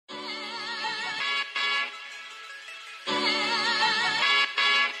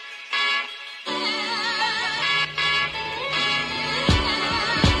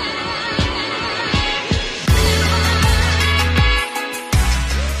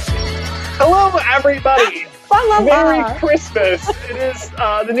Hello, everybody. La, la, la. Merry Christmas. It is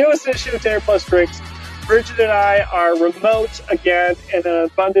the newest issue of Dinner Plus Drinks. Bridget and I are remote again in an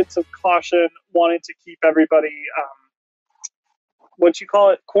abundance of caution, wanting to keep everybody,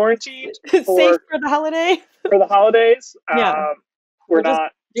 quarantined Safe for the holiday. For the holidays. Yeah. We're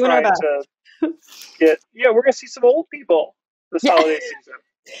not doing our trying best. to we're going to see some old people this holiday season.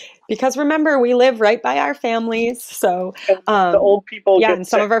 Because remember, we live right by our families, so And the old people get and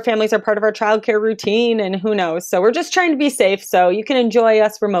some sick. of our families are part of our childcare routine, and who knows? So we're just trying to be safe, so you can enjoy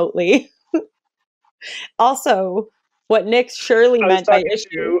us remotely. Also, what Nick surely meant by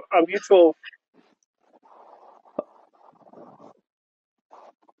issue.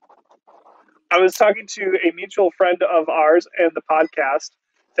 I was talking to a mutual friend of ours and the podcast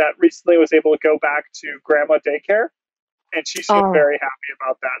that recently was able to go back to grandma daycare, and she seemed very happy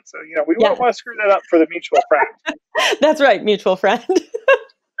about that. So, we wouldn't want to screw that up for the mutual friend. That's right, mutual friend.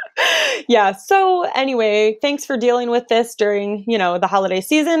 Yeah. So anyway, thanks for dealing with this during, the holiday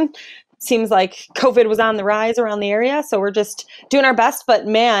season. Seems like COVID was on the rise around the area, so we're just doing our best. But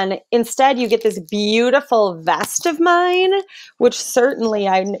man, instead you get this beautiful vest of mine, which certainly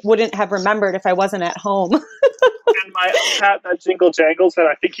I wouldn't have remembered if I wasn't at home. And my hat that jingle jangles, and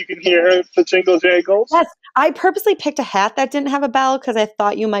I think you can hear the jingle jangles. Yes, I purposely picked a hat that didn't have a bell because I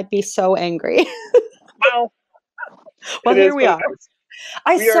thought you might be so angry. Well, here we are.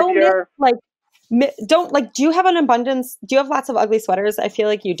 I so miss, do you have an abundance? Do you have lots of ugly sweaters? I feel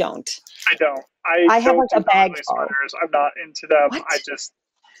like you don't. I don't. I have don't like a bag ugly sweaters. I'm not into them. What?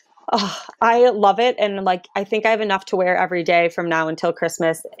 I love it. And I think I have enough to wear every day from now until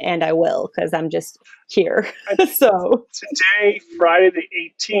Christmas, and I will, because I'm just here. So today, Friday the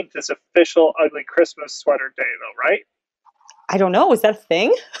 18th, is official ugly Christmas sweater day, though, right? I don't know. Is that a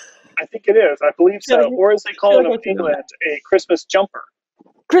thing? I think it is. I believe so. Or as they call it in England, a Christmas jumper.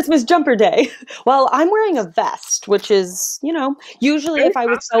 Christmas jumper day. Well, I'm wearing a vest, which is, usually very if I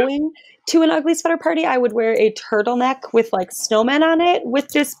was going to an ugly sweater party, I would wear a turtleneck with snowmen on it with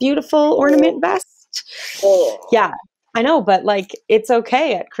this beautiful ornament vest. Oh. Yeah, I know, but it's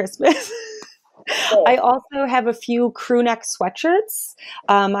okay at Christmas. Oh. I also have a few crew neck sweatshirts.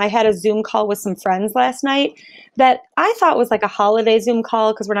 I had a Zoom call with some friends last night that I thought was like a holiday Zoom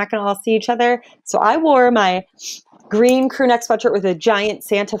call because we're not going to all see each other. So I wore my green crew neck sweatshirt with a giant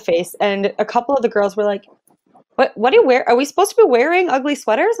Santa face, and a couple of the girls were like, what do you wear? Are we supposed to be wearing ugly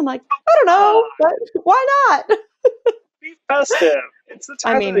sweaters? I'm like, I don't know, but why not? Be festive. It's the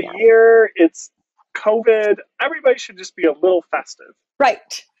time of the year. It's COVID. Everybody should just be a little festive.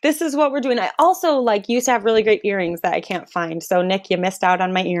 Right. This is what we're doing. I also used to have really great earrings that I can't find. So Nick, you missed out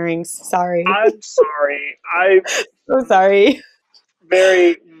on my earrings. Sorry. I'm sorry. I'm so sorry.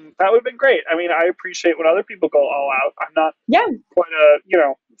 That would have been great. I mean, I appreciate when other people go all out. I'm not quite a,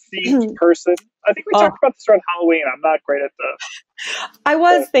 themed person. I think we talked about this around Halloween. I'm not great at I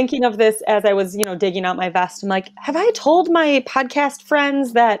was thinking of this as I was, digging out my vest. I'm like, have I told my podcast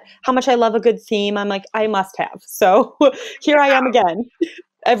friends that how much I love a good theme? I'm like, I must have. So here I am again.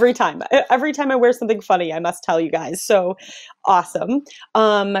 Every time I wear something funny, I must tell you guys. So awesome.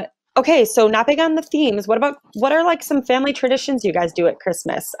 Okay, so not big on the themes. What are some family traditions you guys do at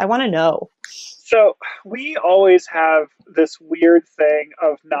Christmas? I want to know. So we always have this weird thing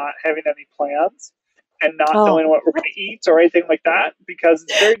of not having any plans and not knowing what we're going to eat or anything like that, because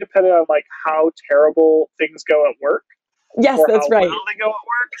it's very dependent on how terrible things go at work. Yes, or that's how right. well they go at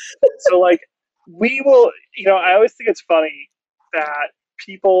work. So we will, I always think it's funny that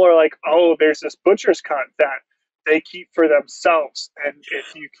people are like, oh, there's this butcher's cut that they keep for themselves, and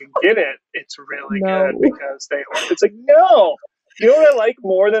if you can get it, it's really good because it's like, no. You know what I like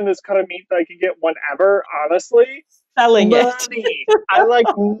more than this cut of meat that I can get whenever, honestly? Selling money. I like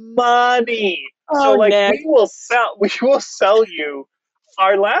money. Oh, so Nick. we will sell you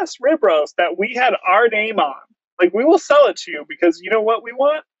our last rib roast that we had our name on. We will sell it to you because you know what we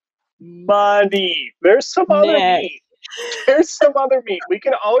want? Money. There's some other meat. There's some other meat. We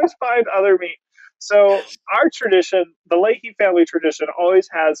can always find other meat. So our tradition, the Leahy family tradition, always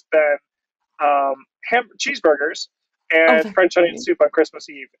has been cheeseburgers and French onion soup on Christmas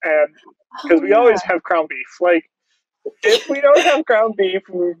Eve. And because we always have ground beef. If we don't have ground beef,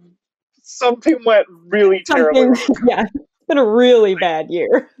 something went really terrible. Yeah, it's been a really bad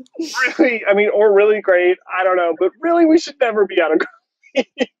year. Really, or really great. I don't know. But really, we should never be out of ground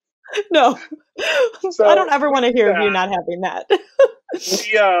beef. No. So, I don't ever want to hear of you not having that.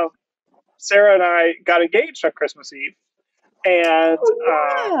 Sarah and I got engaged on Christmas Eve. And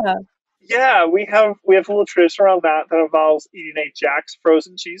we have a little tradition around that involves eating a Jack's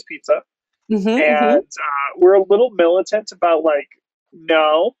frozen cheese pizza. We're a little militant about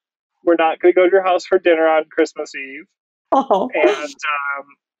no, We're not going to go to your house for dinner on Christmas Eve, Oh, and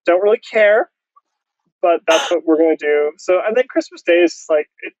don't really care. But that's what we're going to do. So, and then Christmas Day is like,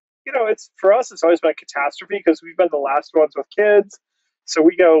 it's for us, it's always been a catastrophe because we've been the last ones with kids. So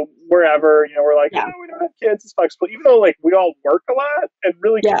we go wherever, we're like, yeah, we don't have kids, it's flexible. Even though like we all work a lot and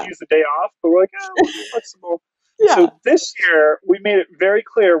really could yeah, use the day off, but we're like, we'll be flexible. yeah. So this year we made it very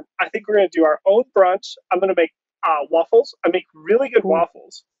clear. I think we're going to do our own brunch. I'm going to make waffles. I make really good Ooh,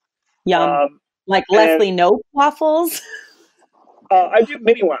 waffles. yum. Um, Like and Leslie Knope waffles. I do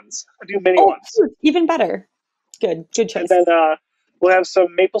mini ones. I do mini Oh, ones. cute. Even better. Good And choice. then we'll have some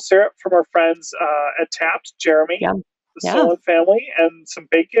maple syrup from our friends at Tapped, Jeremy, Yeah, the yeah. Solon family, and some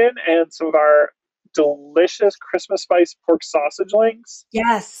bacon and some of our delicious Christmas spice pork sausage links.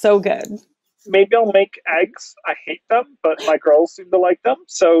 Yes, so good. Maybe I'll make eggs. I hate them, but my girls seem to like them.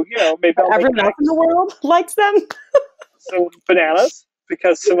 So, maybe But I'll make everyone else in the eggs. world likes them. Some bananas,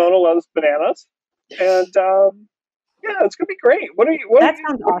 because Simona loves bananas. And yeah, it's going to be great. That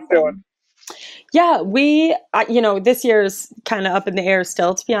sounds What are you doing? awesome. Yeah, this year's kind of up in the air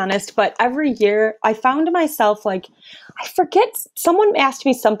still, to be honest. But every year I found myself like, I forget, someone asked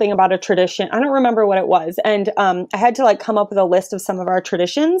me something about a tradition. I don't remember what it was. And I had to like come up with a list of some of our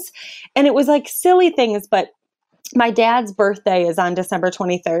traditions. And it was like silly things, but my dad's birthday is on December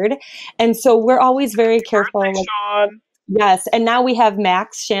 23rd. And so we're always very careful. Birthday, Like, Sean. yes. And now we have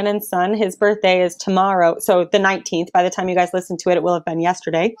Max, Shannon's son. His birthday is tomorrow. So the 19th. By the time you guys listen to it, it will have been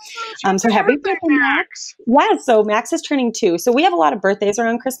yesterday. So Happy happy birthday, birthday, Max. Max. Yeah. So Max is turning 2. So we have a lot of birthdays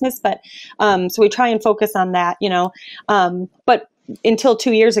around Christmas, but so we try and focus on that. But until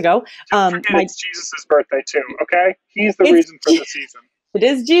 2 years ago, Don't forget it's Jesus' birthday too, okay? He's the it's, reason for the season. it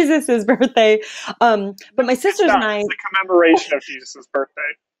is Jesus's birthday. But my sisters and I, It's the commemoration of Jesus' birthday.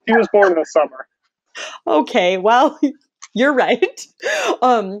 He was born in the summer. okay, well, you're right.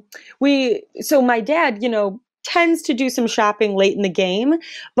 So my dad, tends to do some shopping late in the game,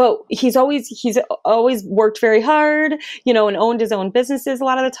 but he's always worked very hard, and owned his own businesses a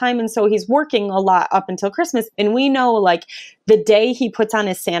lot of the time. And so he's working a lot up until Christmas. And we know like the day he puts on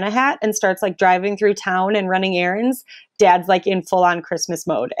his Santa hat and starts like driving through town and running errands, dad's like in full on Christmas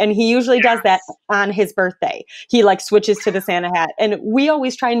mode. And he usually does that on his birthday. He like switches to the Santa hat, and we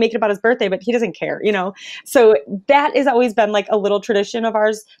always try and make it about his birthday, but he doesn't care. So that has always been like a little tradition of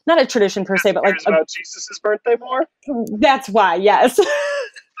ours. Not a tradition per se, but like about Jesus' birthday more? That's why, yes.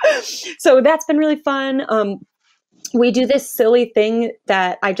 So that's been really fun. We do this silly thing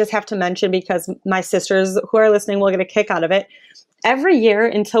that I just have to mention because my sisters who are listening will get a kick out of it. Every year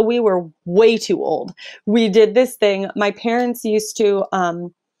until we were way too old, we did this thing. My parents used to,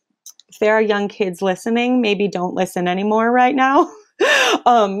 if there are young kids listening, maybe don't listen anymore right now.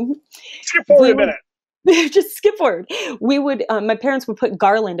 Skip forward a minute. Just skip forward. We would, my parents would put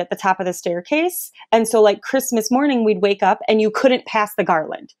garland at the top of the staircase. And so like Christmas morning, we'd wake up and you couldn't pass the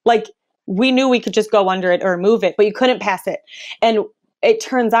garland. Like we knew we could just go under it or move it, but you couldn't pass it. And it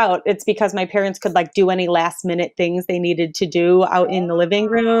turns out it's because my parents could like do any last minute things they needed to do out in the living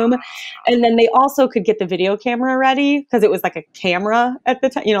room. And then they also could get the video camera ready because it was like a camera at the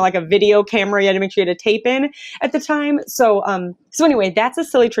time, like a video camera. You had to make sure you had a tape in at the time. So anyway, that's a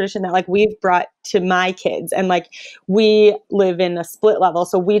silly tradition that like we've brought to my kids, and like we live in a split level.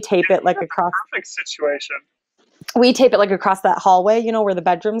 So we tape it like across. Perfect situation. We tape it like across that hallway, where the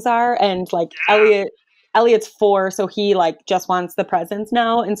bedrooms are. And like Elliot's 4, so he like just wants the presents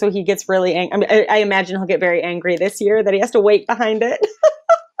now, and so he gets really angry. I mean, I imagine he'll get very angry this year that he has to wait behind it.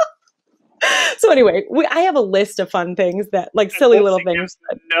 So anyway, I have a list of fun things that like silly Lucy little things.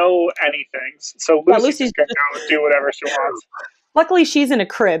 No anythings. So Lucy's just gonna go and do whatever she wants. Luckily, she's in a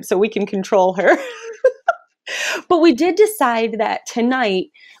crib, so we can control her. But we did decide that tonight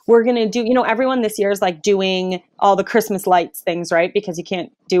we're going to do, everyone this year is like doing all the Christmas lights things, right? Because you can't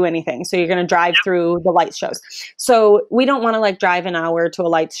do anything. So you're going to drive through the light shows. So we don't want to like drive an hour to a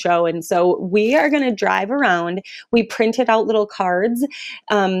lights show. And so we are going to drive around. We printed out little cards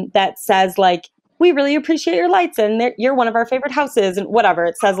that says like, we really appreciate your lights and you're one of our favorite houses and whatever.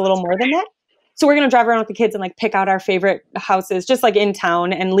 It says a little more than that. So we're going to drive around with the kids and like pick out our favorite houses just like in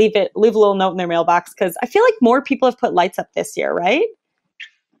town and leave a little note in their mailbox. Cause I feel like more people have put lights up this year, right?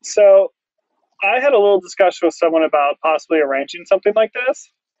 So I had a little discussion with someone about possibly arranging something like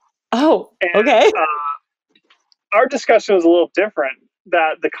this. Oh, okay. Our discussion was a little different,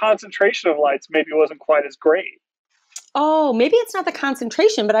 that the concentration of lights maybe wasn't quite as great. Oh, maybe it's not the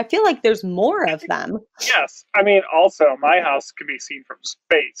concentration, but I feel like there's more of them. Yes. I mean, also my house can be seen from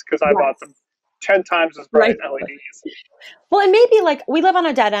space because I bought them 10 times as bright LEDs. Well, and maybe like we live on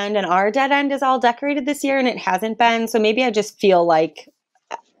a dead end and our dead end is all decorated this year and it hasn't been. So maybe I just feel like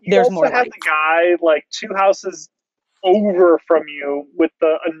You there's also more have the lights. guy like 2 houses over from you with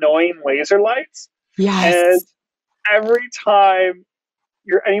the annoying laser lights, and Yes. every time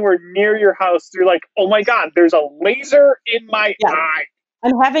you're anywhere near your house, you're like, "Oh my god, there's a laser in my Yeah. eye."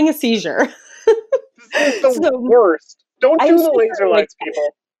 I'm having a seizure. This is the So worst. Don't I'm do the sitting laser there like, lights,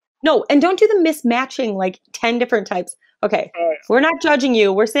 people. no, and don't do the mismatching like 10 different types. Okay. Oh yeah. We're not judging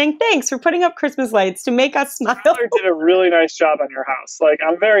you. We're saying thanks for putting up Christmas lights to make us smile. Tyler did a really nice job on your house. Like,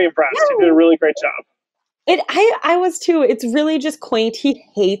 I'm very impressed. He did a really great job. I was too. It's really just quaint. He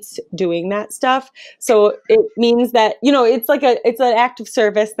hates doing that stuff. So it means that, it's like it's an act of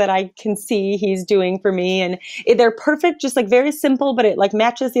service that I can see he's doing for me. And they're perfect, just like very simple, but it like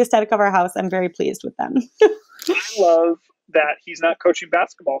matches the aesthetic of our house. I'm very pleased with them. I love that he's not coaching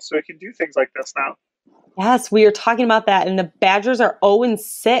basketball, so he can do things like this now. Yes, we are talking about that. And the Badgers are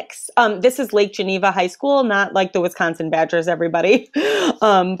 0-6. This is Lake Geneva High School, not like the Wisconsin Badgers, everybody.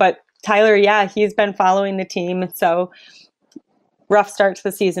 But Tyler, yeah, he's been following the team. So rough start to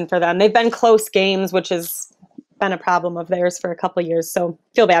the season for them. They've been close games, which has been a problem of theirs for a couple of years. So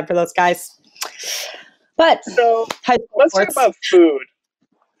feel bad for those guys. But So high school let's talk sports. about food.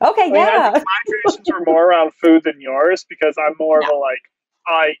 Okay, I mean, I yeah. think my traditions were more around food than yours because I'm more of a like,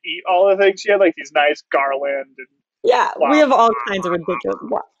 I eat all the things. You had like these nice garland and Yeah, blah, we have blah, all blah, kinds of blah, ridiculous.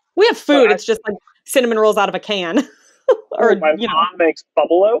 blah. We have But food. It's just like cinnamon rolls out of a can. oh, Or, my mom makes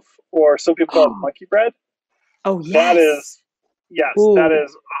bubble loaf, or some people call it monkey bread. Oh, That yes. is, yes, that Ooh,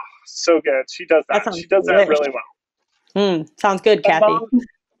 is so good. She does that that. sounds She does that delicious. really well. Sounds good, My Kathy. mom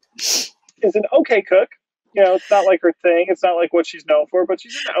is an okay cook. It's not like her thing. It's not like what she's known for, but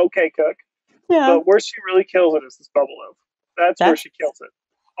she's an okay cook. Yeah, But where she really kills it is this bubble loaf. That's where that's. she kills it.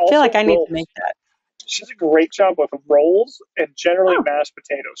 I feel like Also, I need to rolls. make that. She does a great job with rolls and generally Oh, mashed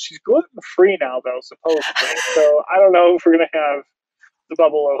potatoes. She's gluten free now, though, supposedly. So I don't know if we're going to have the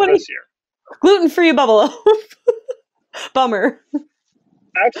bubble loaf funny. this year. Gluten-free bubble loaf. Bummer.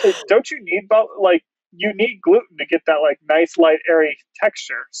 Actually, don't you need you need gluten to get that like nice light airy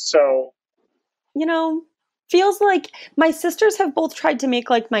texture. So You know, feels like my sisters have both tried to make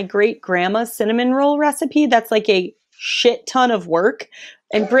like my great grandma's cinnamon roll recipe. That's like a shit ton of work.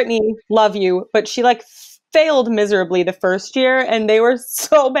 And Brittany, love you, but she like failed miserably the first year and they were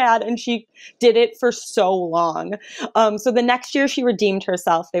so bad and she did it for so long. So the next year she redeemed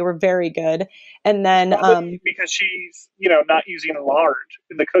herself. They were very good. And it's then probably because she's not using lard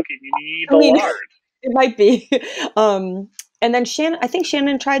in the cooking. You need I the mean, lard. it might be. And then I think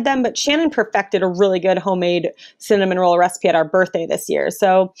Shannon tried them, but Shannon perfected a really good homemade cinnamon roll recipe at our birthday this year.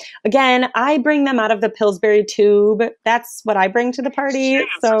 So again, I bring them out of the Pillsbury tube. That's what I bring to the party. Shannon's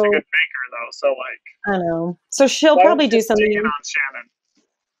such a So good baker, though. So like, I don't know. So she'll why don't probably you do just dig in something.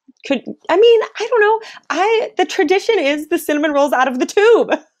 on Shannon? I don't know. The tradition is the cinnamon rolls out of the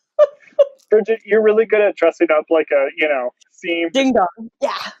tube. Bridget, you're really good at dressing up like a themed Ding dong.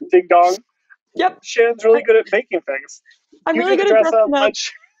 Yeah. ding dong. Yep. Shannon's really good at making things. I'm You really need to good at dress up dressing up.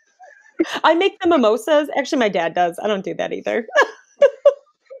 much. I make the mimosas. Actually, my dad does. I don't do that either.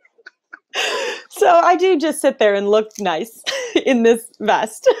 So I do just sit there and look nice in this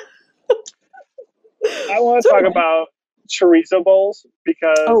vest. I want to So talk anyway. about chorizo bowls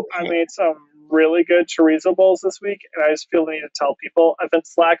because I Okay. made some really good chorizo bowls this week, and I just feel the need to tell people. I've been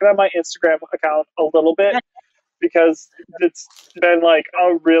slacking on my Instagram account a little bit because it's been like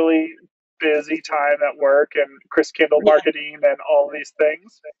a really busy time at work and Chris Kindle Yeah. marketing and all these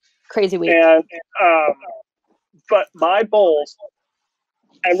things. Crazy week. And but my bowls,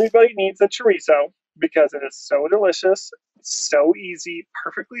 everybody needs a chorizo because it is so delicious, so easy,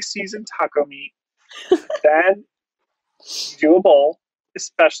 perfectly seasoned taco meat. Then you do a bowl,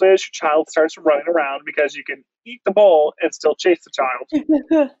 especially as your child starts running around because you can eat the bowl and still chase the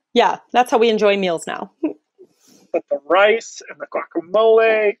child. Yeah, that's how we enjoy meals now. But the rice and the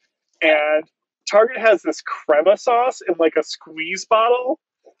guacamole, and Target has this crema sauce in like a squeeze bottle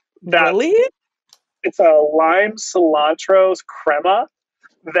that Really? it's a lime cilantro's crema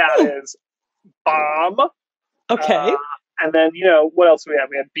that is bomb. Okay. And then, what else do we have?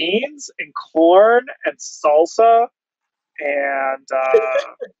 We have beans and corn and salsa, and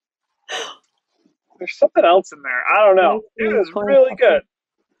there's something else in there. I don't know. Rice, It beans, is corn, really salsa. good.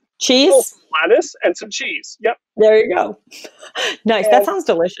 Oh, Cheese? some lettuce and some cheese. Yep. There you go. Nice. That And sounds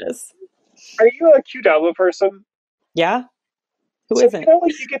delicious. are you a Qdoba person? Yeah. Who So isn't?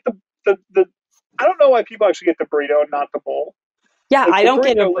 like you get the I don't know why people actually get the burrito and not the bowl. Yeah, Like I the don't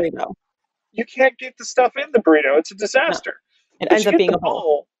get a burrito, like burrito. you can't get the stuff in the burrito. It's a No, disaster. it But ends you up get being the a bowl.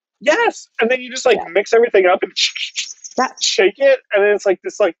 bowl. Yes. And then you just like Yeah. mix everything up and Yeah. shake it, and then it's like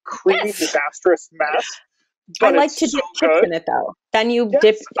this like creamy, Yes. disastrous mess. I but like it's to so dip chips good. in it though. Then you Yes,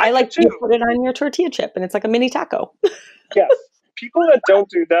 dip, I do you too. put it on your tortilla chip and it's like a mini taco. Yes. People that don't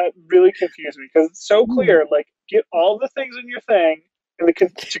do that really confuse me because it's so Mm. clear. Like, get all the things in your thing in the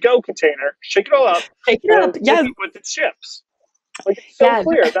to-go container, shake it all up, Shake it and up. then dip Yes. it with the chips. Like, it's so Yeah.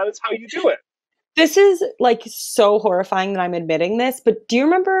 clear. That is how you do it. This is like so horrifying that I'm admitting this, but do you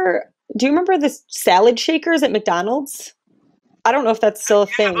remember the salad shakers at McDonald's? I don't know if that's still a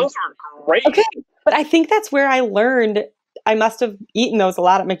Yeah, thing. those are great. Okay, but I think that's where I learned. I must have eaten those a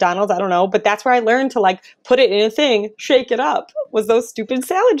lot at McDonald's. I don't know, but that's where I learned to like put it in a thing, shake it up. Was those stupid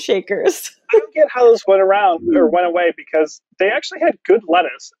salad shakers? I don't get how those went around or went away because they actually had good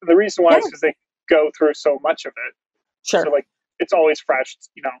lettuce. The reason why Yeah, is because they go through so much of it. So, sure, like, it's always fresh,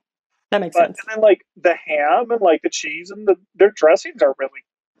 you know. that makes But, sense. and then, like, the ham and, like, the cheese and their dressings are really,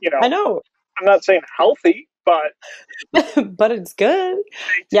 you I know, know, I'm not saying healthy, but but it's good.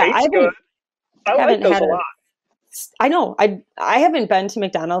 they Yeah, I taste good. I like haven't those had a a. lot. I know. I haven't been to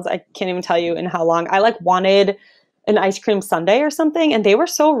McDonald's. I can't even tell you in how long. I like wanted an ice cream sundae or something, and they were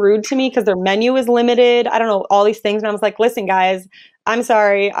so rude to me because their menu is limited. I don't know all these things, and I was like, "Listen, guys, I'm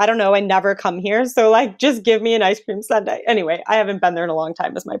sorry. I don't know. I never come here, so like, just give me an ice cream sundae." Anyway, I haven't been there in a long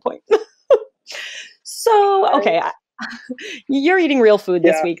time. Is my point. So I, okay, you're eating real food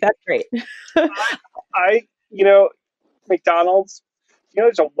this yeah, week. That's great. you know, McDonald's, you know,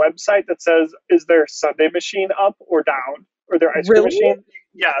 there's a website that says, is their Sunday machine up or down? Or their ice cream Really? machine?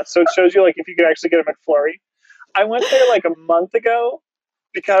 Yeah, so it shows you, like, if you could actually get a McFlurry. I went there, like, a month ago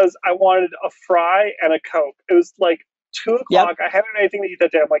because I wanted a fry and a Coke. It was, like, 2 Yep. o'clock. I hadn't had anything to eat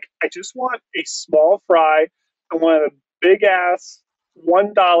that day. I'm like, I just want a small fry and one of the big-ass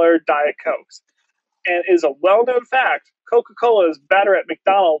 $1 Diet Cokes. And it is a well-known fact, Coca-Cola is better at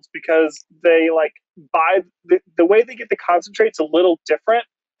McDonald's because they like buy the way they get the concentrates a little different,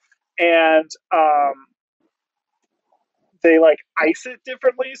 and they like ice it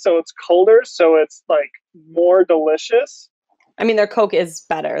differently, so it's colder, so it's like more delicious. I mean, their Coke is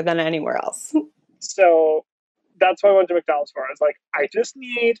better than anywhere else. So that's what I went to McDonald's for. I was like, I just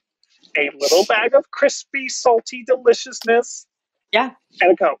need a little bag of crispy, salty deliciousness Yeah,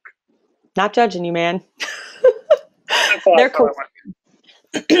 and a Coke. not judging you, man. That's the Their last time I Coke.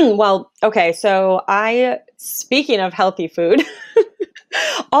 went. Well, okay, so speaking of healthy food,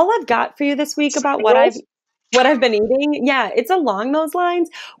 all I've got for you this week about Cinnamon rolls? what I've been eating, yeah, it's along those lines.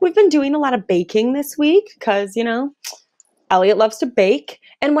 We've been doing a lot of baking this week because, Elliot loves to bake.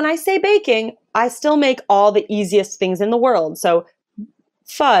 And when I say baking, I still make all the easiest things in the world. So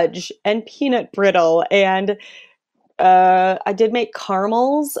fudge and peanut brittle and I did make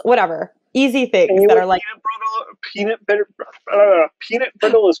caramels, whatever. Easy And things you that know are like peanut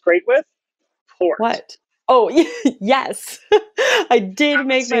brittle is great with port. what? Oh, yes. I did Haven't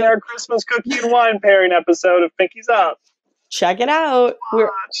make seen my own. our Christmas cookie and wine pairing episode of Pinky's Up. Check it out.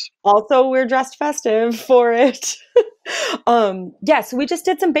 Watch. We're dressed festive for it. Yeah, so we just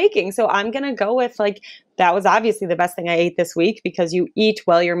did some baking. So I'm gonna go with like that was obviously the best thing I ate this week because you eat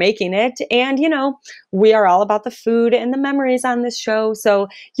while you're making it. And we are all about the food and the memories on this show. So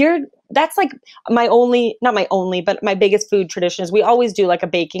that's like my only not my only, but my biggest food tradition is we always do like a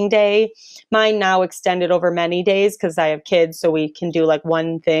baking day. Mine now extended over many days because I have kids, so we can do like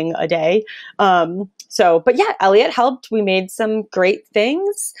one thing a day. But yeah, Elliot helped. We made some great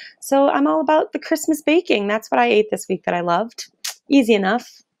things. So I'm all about the Christmas baking. That's what I ate this week that I loved. Easy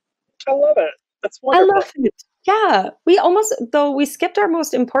enough. I love it. That's I wonderful. love it. Yeah. We skipped our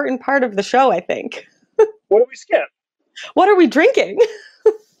most important part of the show, I think. What did we skip? What are we drinking?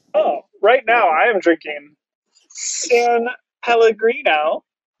 Oh, right now I am drinking San Pellegrino.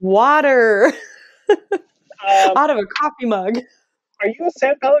 Water Um, out of a coffee mug. are you a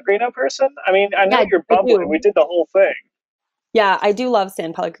San Pellegrino person? I mean, I know Yeah, you're I bubbly. We do. did the whole thing. Yeah, I do love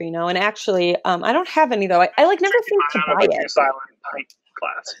San Pellegrino. And actually, I don't have any though. I like never Drinking think to mine out buy of a it. Goose Island pint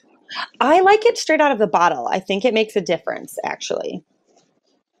glass. I like it straight out of the bottle. I think it makes a difference, actually.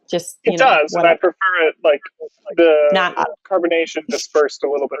 Just, It does, and I whatever. prefer it like the Not carbonation dispersed a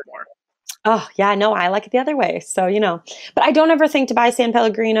little bit more. Oh, yeah, no, I like it the other way. So, but I don't ever think to buy San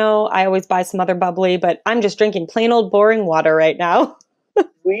Pellegrino. I always buy some other bubbly, but I'm just drinking plain old boring water right now.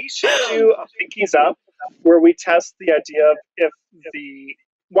 We should do a Pinkies Up where we test the idea of if the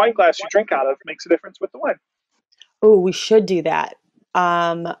wine glass you drink out of makes a difference with the wine. Oh, we should do that.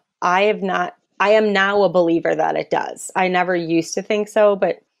 I have not, I am now a believer that it does. I never used to think so,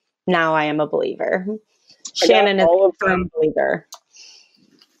 but now I am a believer. I got Shannon is all of a firm them. believer.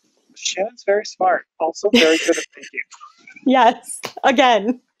 Shannon's very smart, also very good at baking. Yes,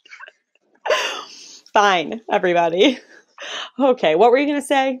 again. Fine, everybody. Okay, what were you going to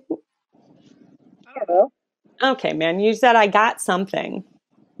say? I don't know. Okay, man. You said I got something.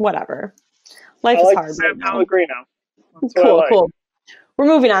 Whatever. Life I is like the hard right San now. Pellegrino. That's what I Cool, like. cool. We're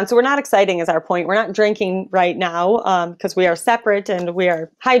moving on. So we're not exciting is our point. We're not drinking right now because we are separate and we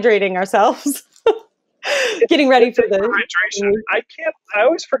are hydrating ourselves, It's getting a good ready for thing for the. hydration. I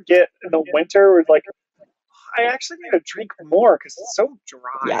always forget in the winter, we're like, I actually need to drink more because it's so dry.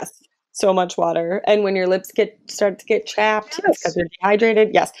 Yes, so much water. And when your lips start to get chapped, it's because Yes. you're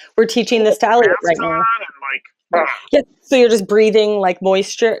dehydrated. Yes, we're teaching this to Elliot Mask right now. on and like, Yes, so you're just breathing like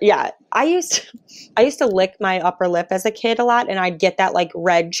moisture. Yeah, I used to lick my upper lip as a kid a lot, and I'd get that like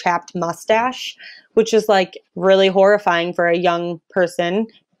red chapped mustache, which is like really horrifying for a young person,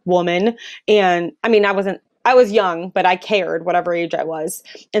 woman. And I mean, I was young, but I cared whatever age I was.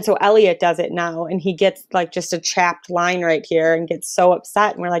 And so Elliot does it now, and he gets like just a chapped line right here and gets so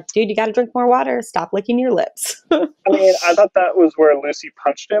upset. And we're like, dude, you got to drink more water. Stop licking your lips. I mean, I thought that was where Lucy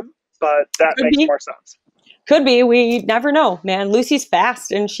punched him, but that Could makes be. more sense. Could be. We never know, man. Lucy's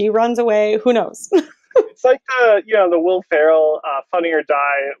fast and she runs away. Who knows? It's like the Will Ferrell Funny or Die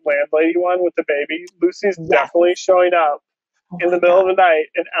landlady one with the baby. Lucy's Yes. definitely showing up Oh in my the middle God. of the night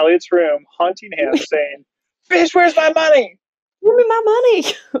in Elliot's room, haunting him, saying, "Fish, where's my money?" Give me my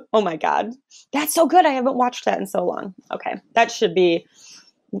money. Oh my God. That's so good. I haven't watched that in so long. Okay. That should be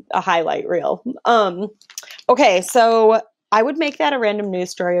a highlight reel. Okay, so I would make that a random news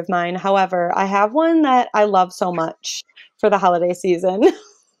story of mine. However, I have one that I love so much for the holiday season.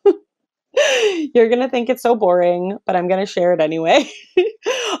 You're gonna think it's so boring, but I'm gonna share it anyway.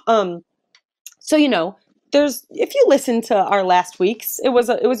 um, so there's if you listen to our last weeks, it was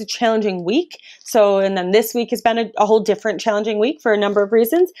a challenging week. So and then this week has been a whole different challenging week for a number of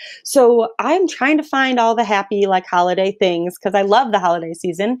reasons. So I'm trying to find all the happy like holiday things because I love the holiday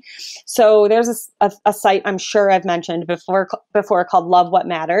season. So there's a site I'm sure I've mentioned before called Love What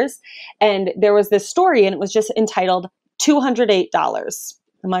Matters, and there was this story and it was just entitled $208.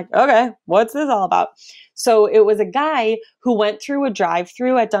 I'm like, okay, what's this all about? So it was a guy who went through a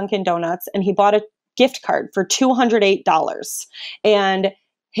drive-through at Dunkin' Donuts and he bought a gift card for $208. And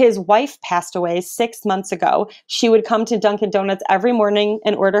his wife passed away 6 months ago. She would come to Dunkin' Donuts every morning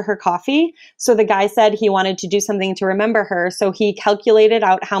and order her coffee. So the guy said he wanted to do something to remember her. So he calculated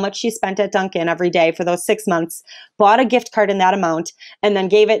out how much she spent at Dunkin' every day for those 6 months, bought a gift card in that amount, and then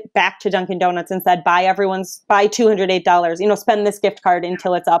gave it back to Dunkin' Donuts and said, buy $208, spend this gift card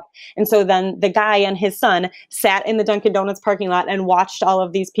until it's up. And so then the guy and his son sat in the Dunkin' Donuts parking lot and watched all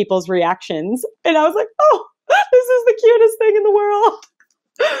of these people's reactions. And I was like, oh, this is the cutest thing in the world.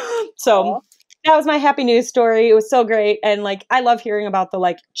 So Aw. that was my happy news story. It was so great. And like, I love hearing about the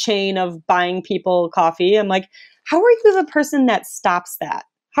like chain of buying people coffee. I'm like, how are you the person that stops that?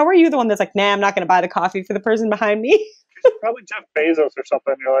 How are you the one that's like, nah, I'm not going to buy the coffee for the person behind me? Probably Jeff Bezos or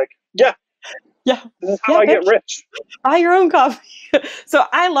something. You're like, yeah, Yeah. this is how Yeah, I get bitch. rich. Buy your own coffee. So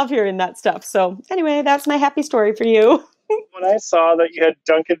I love hearing that stuff. So anyway, that's my happy story for you. When I saw that you had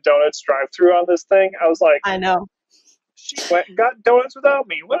Dunkin' Donuts drive-through on this thing, I was like, I know. she went and got donuts without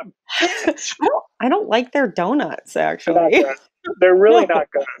me. What a bitch! I don't like their donuts They're not actually. good. They're really No.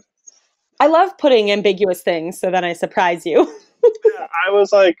 not good. I love putting ambiguous things so then I surprise you. Yeah, I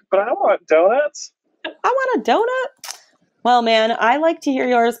was like, but I want donuts. I want a donut. Well, man, I like to hear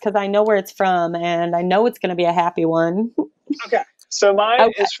yours because I know where it's from and I know it's going to be a happy one. Okay, so mine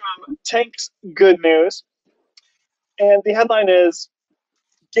Okay. is from Tank's Good News, and the headline is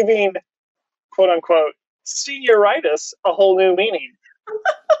giving quote unquote senioritis a whole new meaning.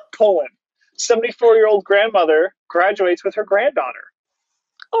 Colon. 74-year-old grandmother graduates with her granddaughter.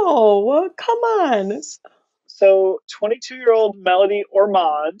 Oh, well, come on. So 22-year-old Melody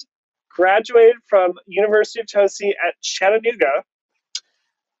Ormond graduated from University of Tennessee at Chattanooga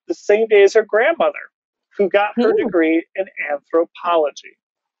the same day as her grandmother, who got her Hmm. degree in anthropology.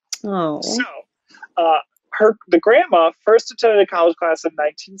 So, Oh. uh, the grandma first attended a college class in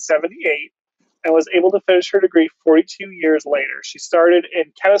 1978 and was able to finish her degree 42 years later. She started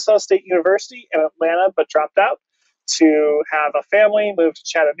in Kennesaw State University in Atlanta, but dropped out to have a family, moved to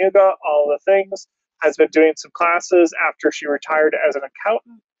Chattanooga, all the things. Has been doing some classes after she retired as an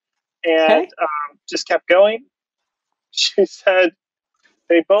accountant and Okay. just kept going. She said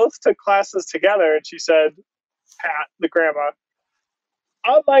they both took classes together, and she said, Pat, the grandma,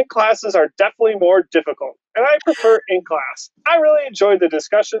 online classes are definitely more difficult, and I prefer in class. I really enjoyed the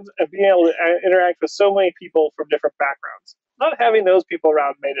discussions and being able to interact with so many people from different backgrounds. Not having those people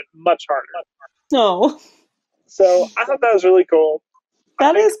around made it much harder. No, So I thought that was really cool. I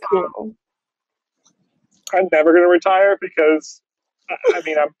that think is cool. I'm never going to retire because, I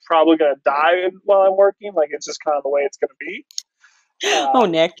mean, I'm probably going to die while I'm working. Like, it's just kind of the way it's going to be. Oh, Uh,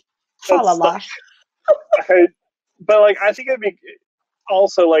 Nick. Fa la it's like, la. I, but like I think it'd be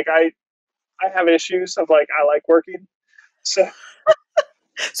also like I have issues of like I like working, so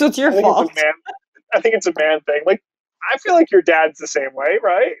So it's your I think it's a fault. man. I think it's a man thing. Like I feel like your dad's the same way,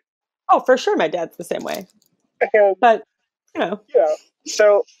 right? Oh, for sure, my dad's the same way. And But you know, yeah,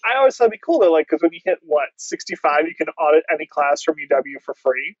 so I always thought it'd be cool though, like because when you hit what 65, you can audit any class from UW for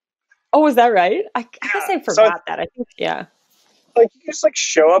free. oh, is that right? I guess Yeah, I so forgot that. I think yeah. like you just like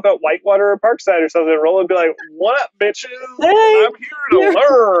show up at Whitewater or Parkside or something, roll and be like, "What up, bitches? Hey, I'm here to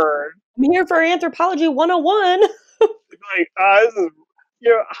learn." I'm here for Anthropology 101. Like, this is,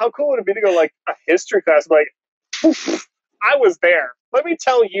 how cool would it be to go like a history class? Like, I was there. Let me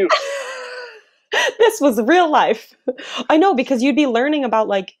tell you. This was real life. I know because you'd be learning about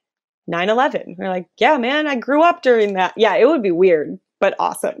like 9/11. You're like, yeah, man, I grew up during that. Yeah, it would be weird, but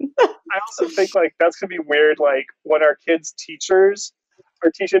awesome. I also think like that's gonna be weird. Like when our kids' teachers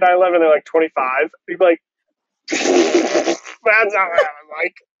are teaching 9/11, they're like 25. You'd be like, that's not what I was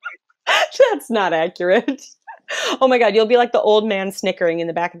like. That's not accurate. Oh my God, you'll be like the old man snickering in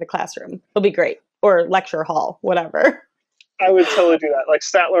the back of the classroom. It'll be great. Or lecture hall, whatever. I would totally do that. Like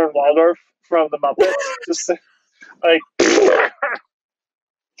Statler and Waldorf from the Muppets. Just like,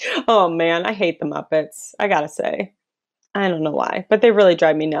 Oh man, I hate the Muppets. I gotta say. I don't know why, but they really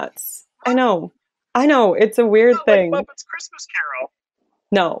drive me nuts. I know. I know. It's a weird like thing. Muppets Christmas Carol.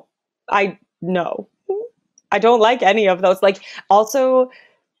 No. No. I don't like any of those. Like, also,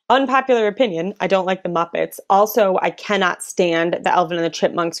 unpopular opinion, I don't like the Muppets. Also, I cannot stand the Alvin and the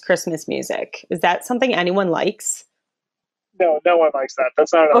Chipmunks Christmas music. Is that something anyone likes? No, no one likes that.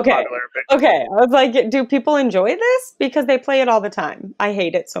 That's not an Okay. unpopular opinion. Okay. I was like, do people enjoy this? Because they play it all the time. I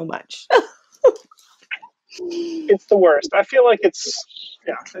hate it so much. It's the worst. I feel like it's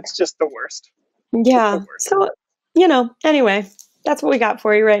just the worst. It's the Yeah. worst. So, anyway, that's what we got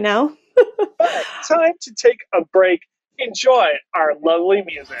for you right now. But time to take a break. Enjoy our lovely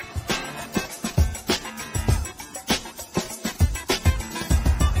music.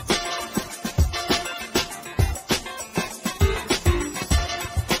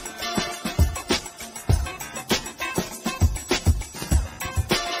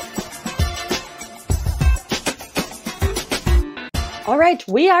 All right,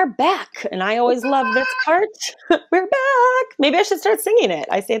 we are back. And I always love this part. We're back. Maybe I should start singing it.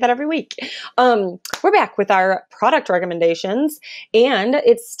 I say that every week. We're back with our product recommendations. And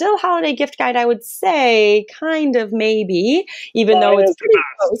it's still holiday gift guide, I would say, kind of maybe, even though Mine it's is the pretty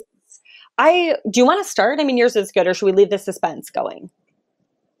best. close. Do you want to start? I mean, yours is good, or should we leave the suspense going?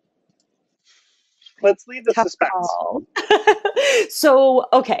 Let's leave the Tough suspense. call. So,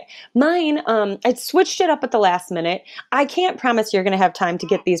 okay, mine, I switched it up at the last minute. I can't promise you're going to have time to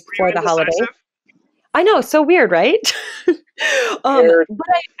get these Were you before the holiday. indecisive? I know, so weird, right? Weird.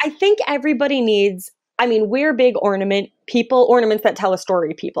 But I think everybody needs, I mean, we're big ornaments that tell a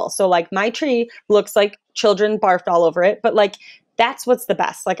story people. So, like, my tree looks like children barfed all over it, but like, that's what's the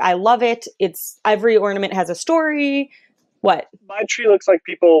best. Like, I love it. It's every ornament has a story. What? My tree looks like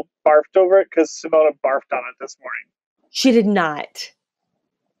people barfed over it because Simona barfed on it this morning. She did not.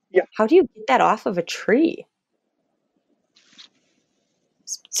 Yeah. How do you get that off of a tree?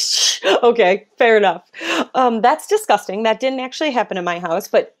 Okay, fair enough. That's disgusting. That didn't actually happen in my house,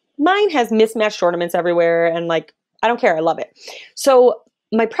 but mine has mismatched ornaments everywhere, and like, I don't care. I love it. So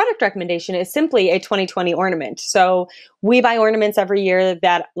my product recommendation is simply a 2020 ornament. So we buy ornaments every year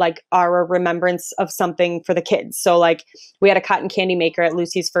that like are a remembrance of something for the kids. So like we had a cotton candy maker at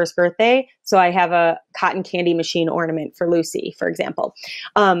Lucy's first birthday. So I have a cotton candy machine ornament for Lucy, for example.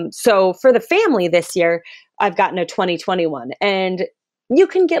 So for the family this year, I've gotten a 2021, and you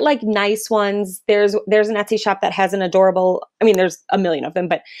can get like nice ones. There's an Etsy shop that has an adorable, I mean, there's a million of them,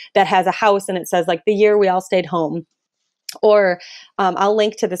 but that has a house and it says like the year we all stayed home. Or I'll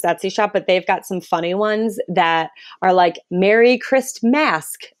link to this Etsy shop, but they've got some funny ones that are like Merry Christ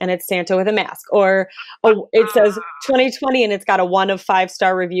Mask, and it's Santa with a mask. Or it says 2020 and it's got a 1 of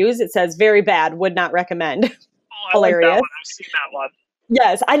 5-star reviews. It says very bad, would not recommend. Oh, I like that Hilarious. one. I've seen that one.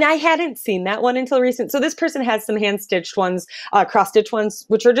 Yes, and I hadn't seen that one until recent. So this person has some hand-stitched ones, cross-stitch ones,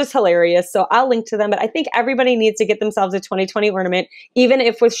 which are just hilarious. So I'll link to them. But I think everybody needs to get themselves a 2020 ornament. Even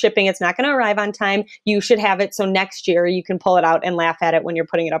if with shipping it's not going to arrive on time, you should have it so next year you can pull it out and laugh at it when you're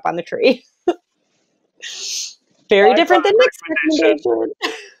putting it up on the tree. Very My different than product Nick's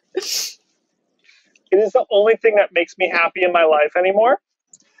recommendation. It is the only thing that makes me happy in my life anymore.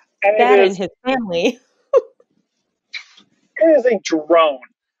 And That it and is his family. a drone.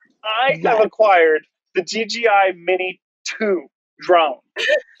 I have Yes. acquired the DJI Mini 2 drone.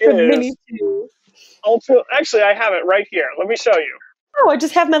 The It Mini is 2. ultra. Actually, I have it right here. Let me show you. Oh, I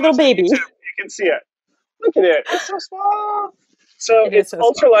just have my little baby. You can see it. Look at it. It's so small. So It is it's so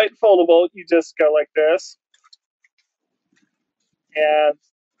small. ultralight foldable. You just go like this, and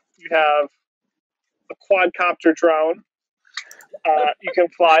you have a quadcopter drone. You can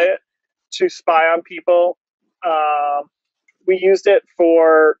fly it to spy on people. Um, we used it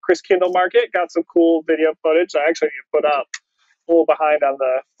for Chris Kindle Market. Got some cool video footage. I actually need to put up a little behind on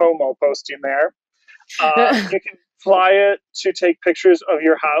the FOMO posting there. You can fly it to take pictures of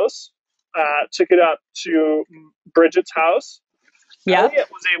your house. Took it up to Bridget's house. Yep. Elliot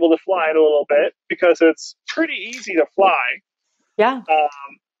was able to fly it a little bit because it's pretty easy to fly. Yeah.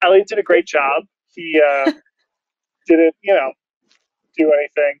 Elliot did a great job. He didn't, do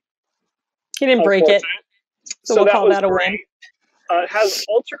anything. He didn't break it. So we'll that call was that a great. win. It has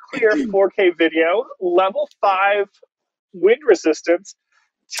ultra clear 4K video, level 5 wind resistance,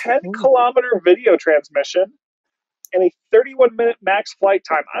 10-kilometer video transmission, and a 31-minute max flight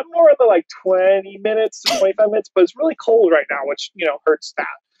time. I'm more in the like 20 minutes to 25 minutes, but it's really cold right now, which, hurts that.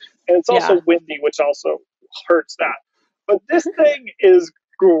 And it's also windy, which also hurts that. But this thing is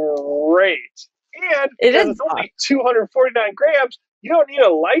great. And because it's only 249 grams, you don't need a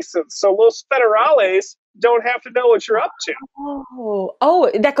license. So Los Federales don't have to know what you're up to.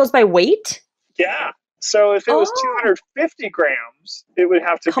 Oh, that goes by weight? Yeah. So if it was 250 grams, it would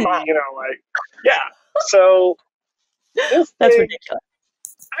have to be, So this That's thing, ridiculous.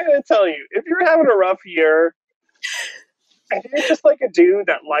 I'm going to tell you, if you're having a rough year and you're just like a dude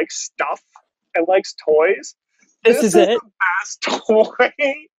that likes stuff and likes toys, this is the best toy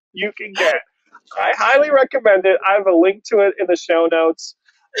you can get. I highly recommend it. I have a link to it in the show notes.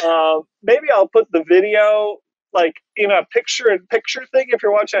 Maybe I'll put the video like in a picture-in-picture thing if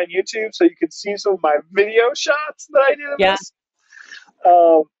you're watching on YouTube, so you can see some of my video shots that I did of this.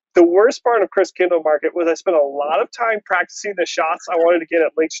 The worst part of Chris Kindle Market was I spent a lot of time practicing the shots I wanted to get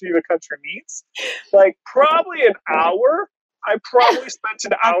at Lake Geneva Country Meets. Like probably an hour. I probably spent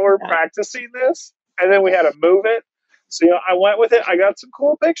an hour practicing this, and then we had to move it. So, I went with it. I got some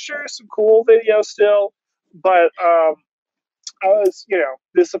cool pictures, some cool video still, but I was,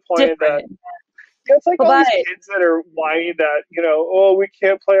 disappointed that it's like all these kids that are whining that, we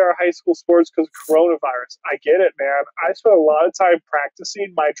can't play our high school sports because of coronavirus. I get it, man. I spent a lot of time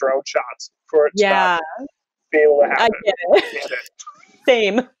practicing my drone shots for it to not be able to happen. I get it.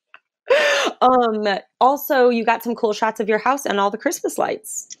 Same. Also, you got some cool shots of your house and all the Christmas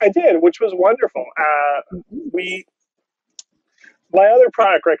lights. I did, which was wonderful. My other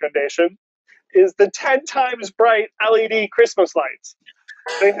product recommendation is the 10 times bright LED Christmas lights.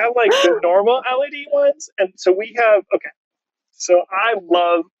 They have like the normal LED ones, and so we have, so I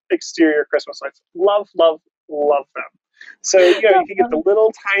love exterior Christmas lights. Love, love, love them. So, you can get the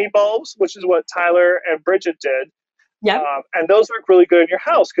little tiny bulbs, which is what Tyler and Bridget did. Yeah. And those work really good in your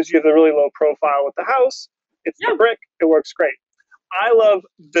house because you have the really low profile with the house. It's the brick. It works great. I love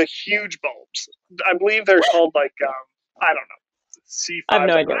the huge bulbs. I believe they're called like, I don't know. C5. I have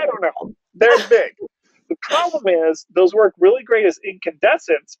no idea. I don't know. They're big. The problem is those work really great as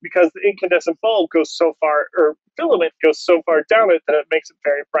incandescents because the incandescent bulb goes so far, or filament goes so far down it that it makes it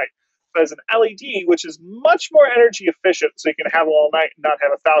very bright. But as an LED, which is much more energy efficient, so you can have it all night and not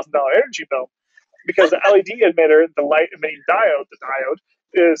have $1,000 energy bill, because the LED emitter, the light emitting diode, the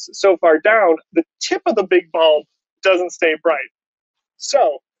diode, is so far down, the tip of the big bulb doesn't stay bright.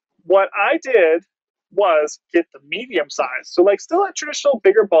 So what I did was get the medium size. So like still a traditional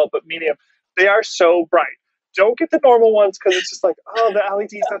bigger bulb, but medium. They are so bright. Don't get the normal ones because it's just like, the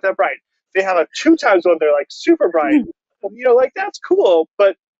LED is not that bright. They have a 2 times one. They're like super bright. Like that's cool,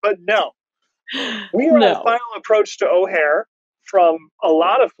 but no. We are on final approach to O'Hare from a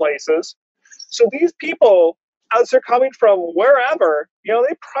lot of places. So these people, as they're coming from wherever,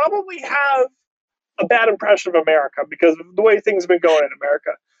 they probably have a bad impression of America because of the way things have been going in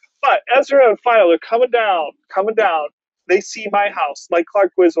America. But as they're on final, they're coming down. They see my house, like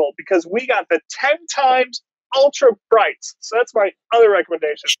Clark Griswold, because we got the 10 times ultra brights. So that's my other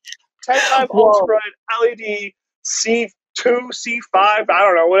recommendation. 10 times ultra bright LED C2, C5, I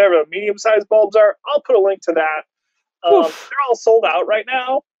don't know, whatever the medium-sized bulbs are. I'll put a link to that. They're all sold out right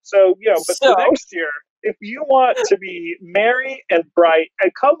now. So, but for next year, if you want to be merry and bright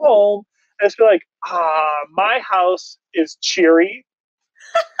and come home and just be like, my house is cheery.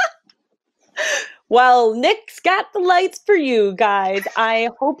 Well, Nick's got the lights for you guys. I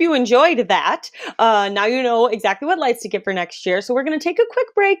hope you enjoyed that. Now you know exactly what lights to get for next year. So we're going to take a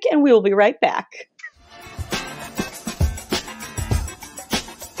quick break and we will be right back.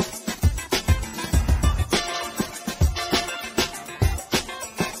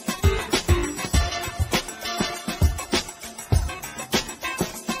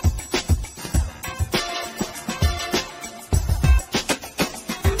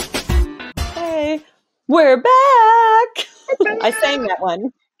 We're back. I sang that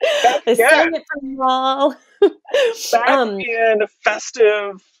one. Back I sang again. it for you all. Back in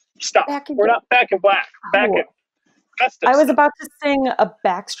festive stuff. Back We're again. not back in black. Back in Oh, festive I was stuff. about to sing a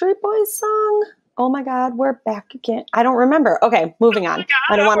Backstreet Boys song. Oh my God, we're back again. I don't remember. Okay, moving Oh on. my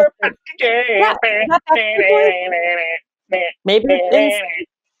I don't God, want we're to. back again. Yeah, is that Backstreet Boys? Maybe it is.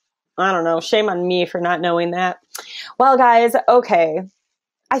 I don't know. Shame on me for not knowing that. Well, guys, okay.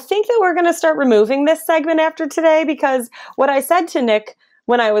 I think that we're going to start removing this segment after today because what I said to Nick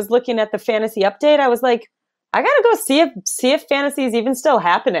when I was looking at the fantasy update, I was like, I got to go see if fantasy is even still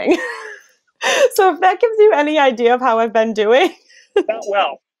happening. So if that gives you any idea of how I've been doing, Not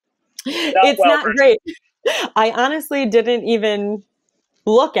well. it's not Bridget. great. I honestly didn't even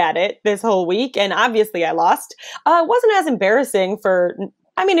look at it this whole week, and obviously I lost. It wasn't as embarrassing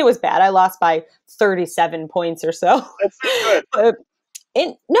it was bad. I lost by 37 points or so. That's not good. But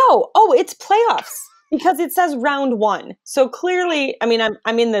it's playoffs because it says round 1. So clearly, I'm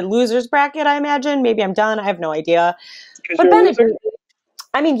in the losers bracket, I imagine. Maybe I'm done. I have no idea. Because But you're a loser?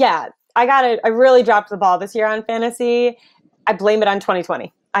 yeah, I really dropped the ball this year on fantasy. I blame it on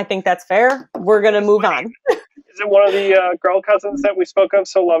 2020. I think that's fair. We're going to move on. Is it one of the girl cousins that we spoke of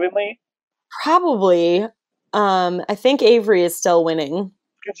so lovingly? Probably. I think Avery is still winning.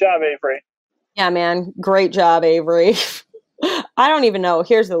 Good job, Avery. Yeah, man. Great job, Avery. I don't even know.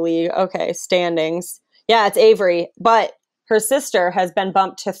 Here's the league. Okay, standings. Yeah, it's Avery, but her sister has been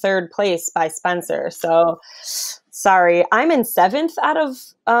bumped to 3rd place by Spencer. So, sorry. I'm in 7th out of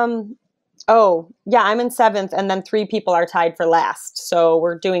I'm in 7th, and then 3 people are tied for last. So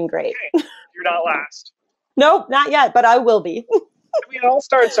we're doing great. Okay. You're not last. Nope, not yet, but I will be. It all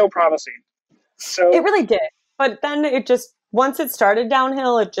started so promising. So It really did. But then once it started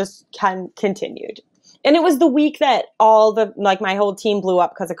downhill, it just continued. And it was the week that my whole team blew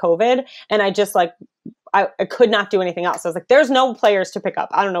up because of COVID. And I just I could not do anything else. I was like, there's no players to pick up.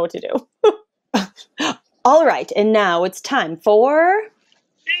 I don't know what to do. All right. And now it's time for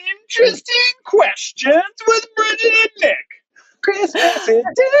Interesting Questions with Bridget and Nick. Christmas edition.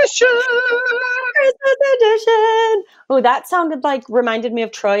 Christmas edition. Oh, that reminded me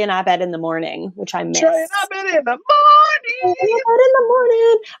of Troy and Abed in the morning, which I missed. Troy and Abed in the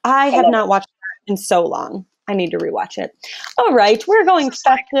morning. I have not watched that in so long. I need to rewatch it. All right, we're going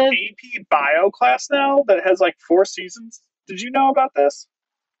festive. AP bio class now that has 4 seasons. Did you know about this?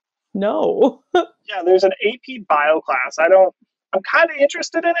 No. Yeah, there's an AP bio class. I'm kind of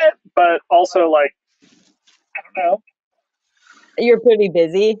interested in it, but also I don't know. You're pretty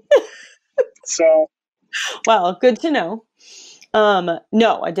busy. So, well, good to know.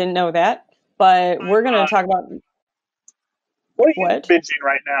 No, I didn't know that, but we're going to talk about what are you binging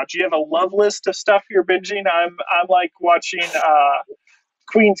right now? Do you have a love list of stuff you're binging? I'm watching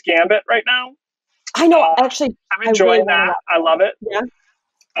Queen's Gambit right now. I know, actually. I'm enjoying that. I love it. Yeah.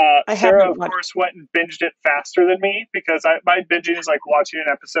 Sarah, of course, went and binged it faster than me because my binging is watching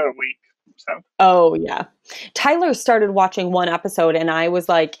an episode a week. So. Oh, yeah. Tyler started watching 1 episode and I was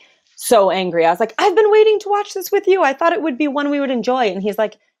so angry. I was like, I've been waiting to watch this with you. I thought it would be one we would enjoy. And he's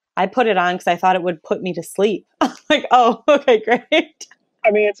like, I put it on because I thought it would put me to sleep. I'm like, oh, okay, great.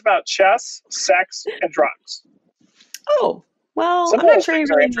 It's about chess, sex, and drugs. Oh, well, some I'm not sure you're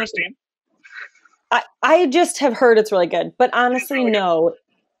really interesting. I just have heard it's really good. But honestly, really no. Good.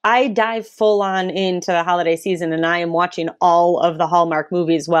 I dive full on into the holiday season and I am watching all of the Hallmark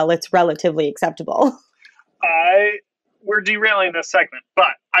movies while it's relatively acceptable. We're derailing this segment,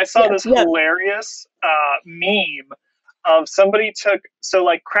 but I saw this hilarious meme of somebody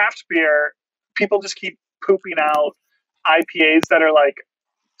craft beer, people just keep pooping out IPAs that are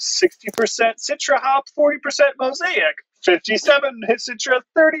 60% Citra hop, 40% Mosaic, 57 Citra,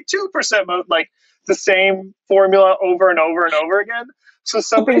 32% the same formula over and over and over again. So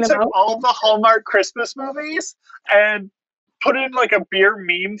somebody took all the Hallmark Christmas movies and put in a beer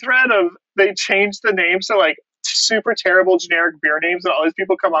meme thread of they changed the names to super terrible generic beer names that all these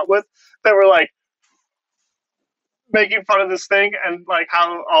people come up with that were making fun of this thing and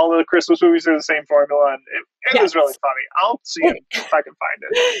how all the Christmas movies are the same formula, and it was really funny. I'll see if I can find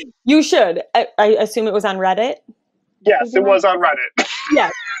it. You should. I assume it was on Reddit. Yes, it was on Reddit. Yeah.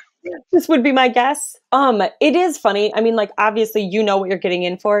 This would be my guess. It is funny. Obviously you know what you're getting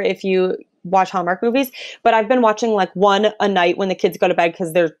in for if you watch Hallmark movies, but I've been watching 1 a night when the kids go to bed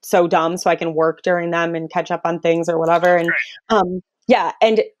because they're so dumb, so I can work during them and catch up on things or whatever.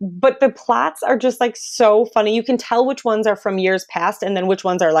 And but the plots are just so funny. You can tell which ones are from years past and then which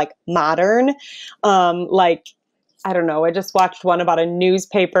ones are modern. I don't know. I just watched one about a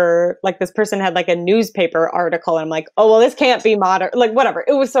newspaper. Like this person had like a newspaper article. And I'm like, oh, well, this can't be modern. Like whatever.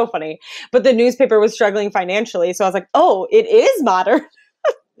 It was so funny. But the newspaper was struggling financially. So I was like, oh, it is modern.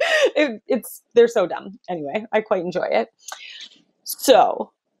 They're so dumb. Anyway, I quite enjoy it.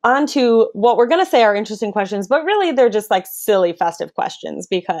 So on to what we're going to say are interesting questions, but really they're just like silly festive questions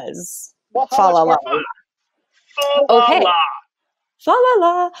because Well, fa how much la la. more fun? Fa la Okay. la. Fa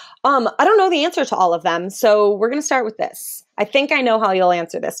la la. I don't know the answer to all of them, so we're going to start with this. I think I know how you'll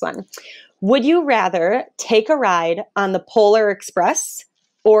answer this one. Would you rather take a ride on the Polar Express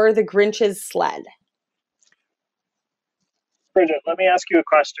or the Grinch's sled? Bridget, let me ask you a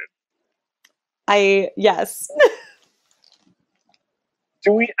question. Yes.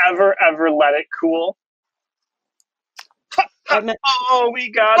 Do we ever let it cool? Oh,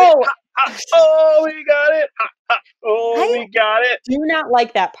 we got it. Oh, we got it. Oh, we got it. Do not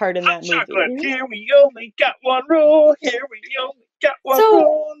like that part in that movie. Chocolate. Here we only got one rule. Here we only got one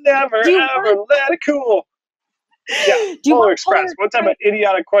rule. Never ever let it cool. Yeah, Polar Express. What type of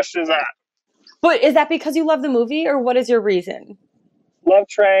idiotic question is that? But is that because you love the movie, or what is your reason? Love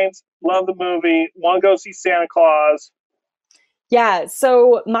trains. Love the movie. Want to go see Santa Claus. Yeah.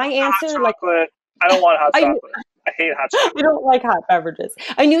 So my answer, hot chocolate. I don't want hot chocolate. I hate hot chocolate. I don't like hot beverages.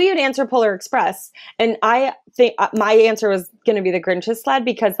 I knew you'd answer Polar Express, and I think my answer was going to be the Grinch's sled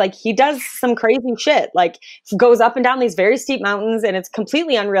because, like, he does some crazy shit. Like, goes up and down these very steep mountains, and it's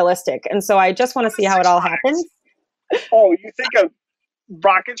completely unrealistic. And so I just want to see how it all happens. Oh, you think a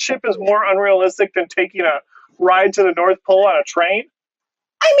rocket ship is more unrealistic than taking a ride to the North Pole on a train?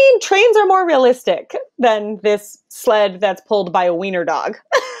 I mean, trains are more realistic than this sled that's pulled by a wiener dog.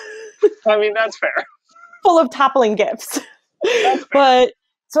 I mean, that's fair. Full of toppling gifts. But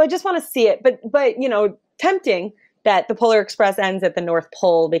so I just want to see it. But you know, tempting that the Polar Express ends at the North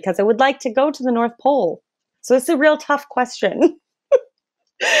Pole because I would like to go to the North Pole. So it's a real tough question.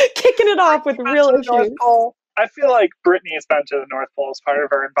 Kicking it off with real issues. I feel like Brittany has been to the North Pole as part of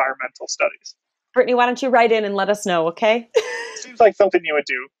her environmental studies. Brittany, why don't you write in and let us know, okay? Seems like something you would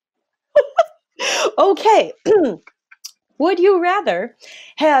do. Okay. Would you rather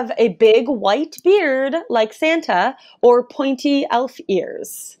have a big white beard like Santa or pointy elf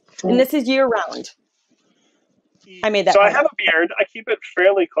ears? And this is year round. I made that. So I have a beard. I keep it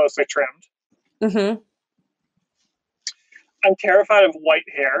fairly closely trimmed. Mm-hmm. I'm terrified of white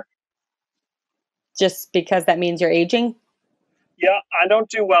hair. Just because that means you're aging? Yeah, I don't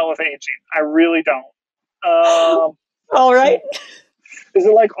do well with aging. I really don't. All right. Is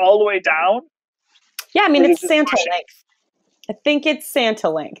it like all the way down? Yeah, I mean, it's Santa length. I think it's Santa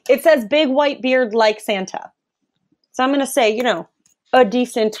length. It says big white beard like Santa. So I'm going to say, you know, a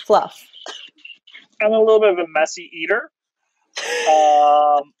decent fluff. I'm a little bit of a messy eater.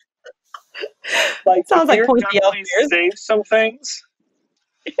 Like sounds like pointy elf beard saves some things.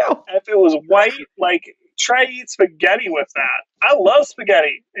 If it was white, like try to eat spaghetti with that. I love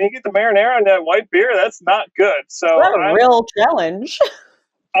spaghetti, and you get the marinara on that white beer. That's not good. So that's a real challenge.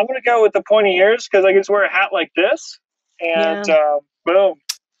 I'm gonna go with the pointy ears because I can just wear a hat like this, and boom,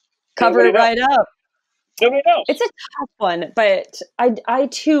 cover it right up. Nobody knows. It's a tough one, but I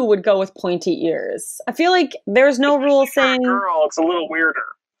too would go with pointy ears. I feel like there's no rule saying girl. It's a little weirder.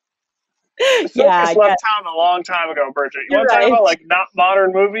 The yeah, circus left town a long time ago, Bridget. You want to talk about like not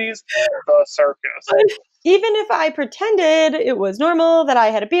modern movies? The circus. Even if I pretended it was normal that I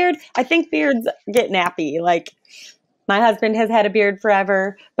had a beard, I think beards get nappy. Like my husband has had a beard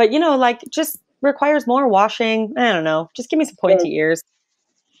forever, but you know, like just requires more washing. I don't know. Just give me some pointy ears.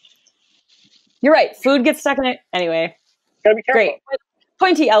 You're right. Food gets stuck in it anyway. Gotta be careful. Great.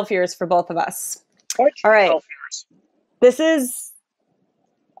 Pointy elf ears for both of us. Pointy all right. Elf ears. This is.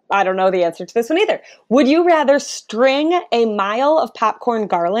 I don't know the answer to this one either. Would you rather string a mile of popcorn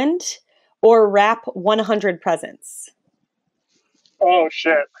garland or wrap 100 presents? Oh,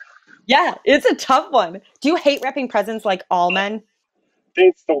 shit. Yeah, it's a tough one. Do you hate wrapping presents like all men?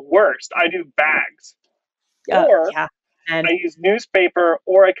 It's the worst. I do bags. Or I use newspaper,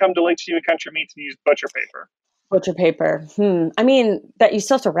 or I come to Lake Geneva Country Meats and use butcher paper. Butcher paper. I mean, that you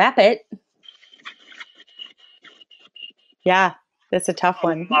still have to wrap it. Yeah. That's a tough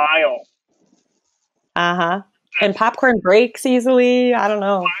one. A mile. Uh-huh. And popcorn breaks easily. I don't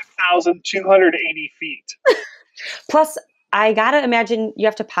know. 5,280 feet. Plus, I gotta imagine you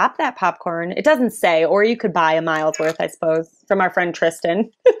have to pop that popcorn. It doesn't say, or you could buy a mile's worth, I suppose, from our friend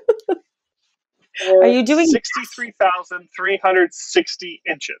Tristan. Are you doing 63,360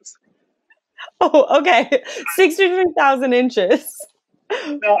 inches? Oh, okay. 63,000 inches.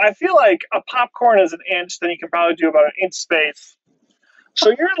 Now, I feel like a popcorn is an inch, then you can probably do about an inch space. So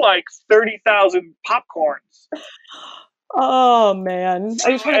you're like 30,000 popcorns. Oh man. So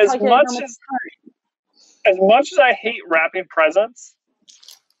Are you trying to calculate how much as much as I hate wrapping presents,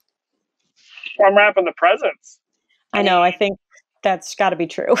 I'm wrapping the presents. I I know, I mean, think that's gotta be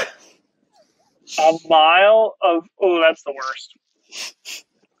true. a mile of that's the worst.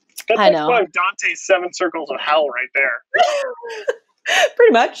 That's I like know. one of Dante's seven circles of hell right there.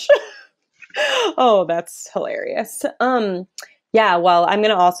 Pretty much. Oh, that's hilarious. Yeah, well, I'm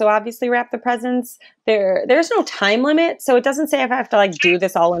gonna also obviously wrap the presents. There's no time limit, so it doesn't say if I have to like do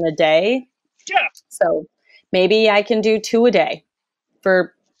this all in a day. Yeah, So maybe I can do 2 a day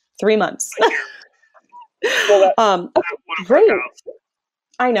for 3 months. a year. Well, Okay, that wouldn't work great. out.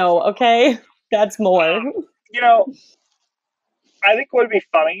 I know, okay? That's more. You know, I think what would be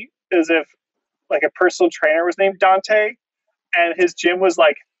funny is if like a personal trainer was named Dante, and his gym was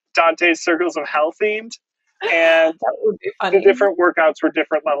like Dante's Circles of Hell themed, and That would be the funny. different workouts were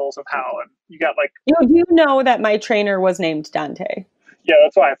different levels of hell, and you got like You do know that my trainer was named Dante. yeah,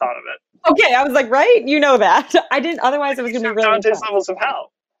 that's why I thought of it. Okay, I was like, right? You know that. I didn't, otherwise it was going to be really Dante's intense. Levels of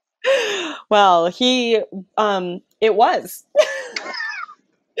Hell. Well, it was.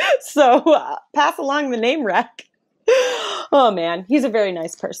 So pass along the name rec. Oh man, he's a very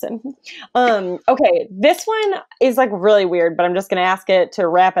nice person. Okay, this one is like really weird, but I'm just going to ask it to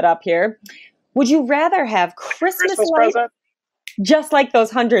wrap it up here. Would you rather have Christmas lights, present? just like those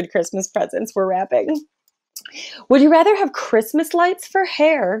 100 Christmas presents we're wrapping? Would you rather have Christmas lights for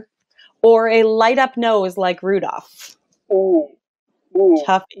hair or a light up nose like Rudolph? Ooh, ooh,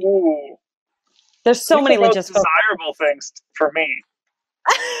 Toughie. ooh. There's so These many are most logistical. desirable things for me.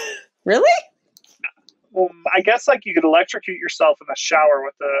 Really? I guess like you could electrocute yourself in the shower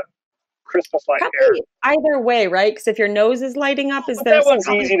with the Christmas light hair. Probably either way, right? Because if your nose is lighting up, is But there that one's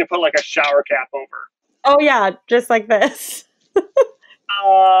something? easy to put like a shower cap over. Oh yeah, just like this. Uh,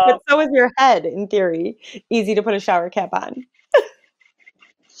 But so is your head, in theory. Easy to put a shower cap on.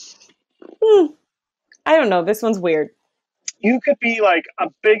 I don't know. This one's weird. you could be like a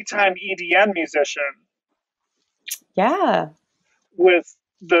big time EDM musician Yeah. with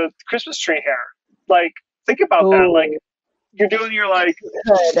the Christmas tree hair. Like, think about that. Ooh, Like, you're doing your like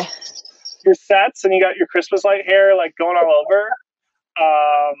good. your sets, and you got your Christmas light hair like going all over.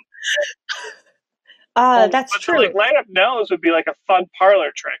 That's But the, true. like light up nose would be like a fun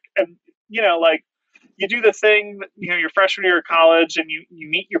parlor trick, and like you do the thing, your freshman year of college, and you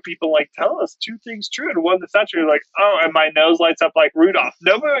meet your people like, tell us two things true and one that's not true. Like, oh, and my nose lights up like Rudolph.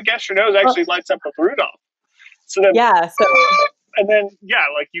 Nobody would guess your nose actually lights up with Rudolph. So then, Yeah. So and then, yeah,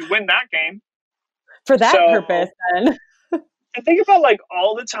 like you win that game. for that So, purpose, then. and think about like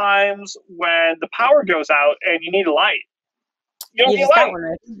all the times when the power goes out and you need a light. You don't You need a just got light. one,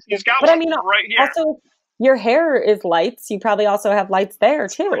 right? You just got But I one mean, right here. also, your hair is lights. You probably also have lights there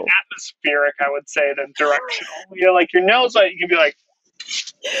It's too. more atmospheric, I would say, than directional. Like your nose light, you can be like,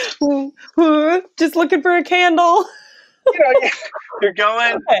 Just looking for a candle. you're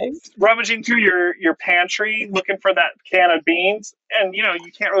going Okay. rummaging through your pantry looking for that can of beans, and you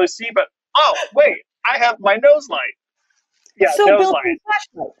can't really see, but oh wait, I have my nose light. Yeah, So nose built-in light.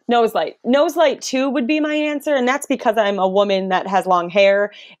 flashlight. Nose light. Nose light too would be my answer, and that's because I'm a woman that has long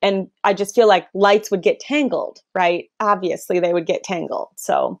hair, and I just feel like lights would get tangled, right? Obviously, they would get tangled.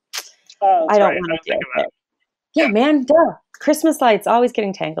 So Oh, that's I don't right. I want didn't to think deal of with that. it. Yeah, man, duh. Christmas lights always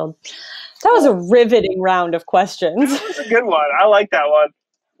getting tangled. That was a riveting round of questions. That was a good one. I like that one.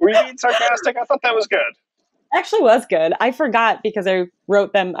 Were you being sarcastic? I thought that was good. Actually was good. I forgot because I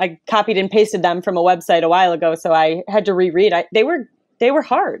wrote them. I copied and pasted them from a website a while ago, so I had to reread. They were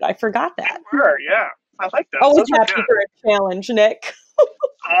hard. I forgot that. They were, yeah. I like that. Always Those were happy good. for a challenge, Nick.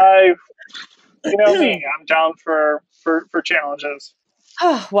 You know me. I'm down for challenges.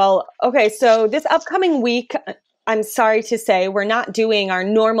 Well, okay. So this upcoming week, I'm sorry to say, we're not doing our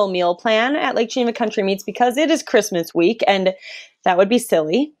normal meal plan at Lake Geneva Country Meats because it is Christmas week, and that would be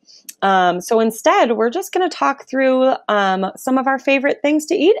silly. So instead, we're just going to talk through some of our favorite things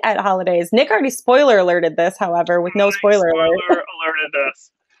to eat at holidays. Nick already spoiler alerted this, however, with no spoiler alert. Alerted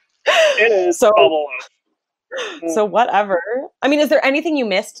this. It is So- bubble loaf. So whatever. I mean, is there anything you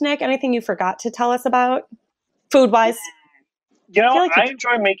missed, Nick? Anything you forgot to tell us about, food-wise? I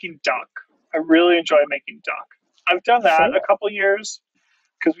enjoy making duck. I really enjoy making duck. I've done that a couple years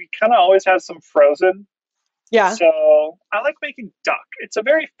because we kind of always have some frozen. Yeah. So I like making duck. It's a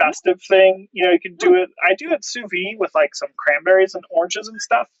very festive thing. You can do it. I do it sous vide with like some cranberries and oranges and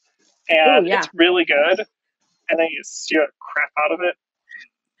stuff, and it's really good. And then you stew the crap out of it.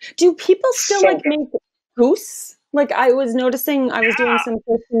 Do people still make goose? Like I was noticing, I was doing some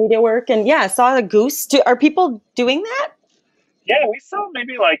social media work, and I saw the goose. Are people doing that? Yeah, we sell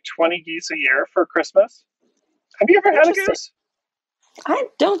maybe like 20 geese a year for Christmas. Have you ever had a Interesting. goose? I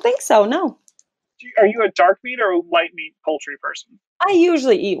don't think so. No. Are you a dark meat or a light meat poultry person? I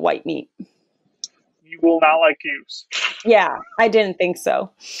usually eat white meat. You will not like goose. Yeah, I didn't think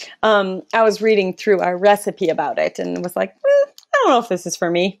so. I was reading through our recipe about it and was like, I don't know if this is for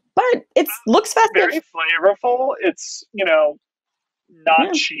me, but it looks Very festive. flavorful. It's, not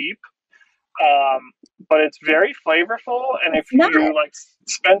Yeah, cheap, um, but it's very flavorful. And it's if not. you like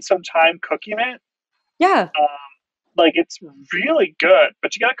spend some time cooking it, Yeah, um, like it's really good.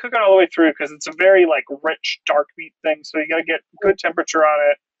 But you got to cook it all the way through because it's a very like rich dark meat thing. So you got to get good temperature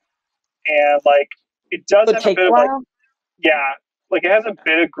on it, and like it does it have a takes bit a of like, while. yeah, like it has a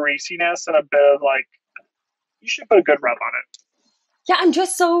bit of greasiness and a bit of like, you should put a good rub on it. Yeah, I'm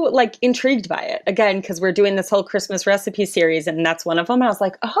just so like intrigued by it again because we're doing this whole Christmas recipe series, and that's one of them. I was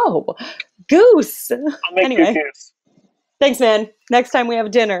like, oh, goose. I'll make you a Anyway, goose. thanks, man. Next time we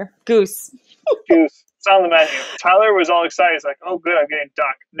have dinner, goose. Goose. It's on the menu. Tyler was all excited. He's like, "Oh, good, I'm getting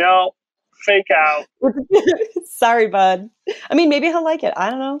duck." No, fake out. Sorry, bud. I mean, maybe he'll like it. I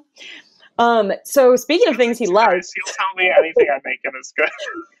don't know. So speaking of He things he likes likes, guys. He'll tell me anything I make him is good.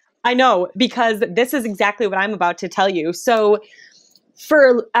 I know because this is exactly what I'm about to tell you. So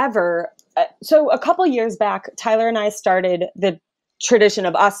forever, so a couple years back, Tyler and I started the tradition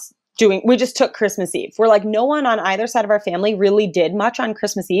of us doing, we just took Christmas Eve. We're like, no one on either side of our family really did much on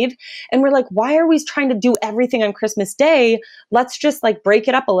Christmas Eve. And we're like, why are we trying to do everything on Christmas Day? Let's just like break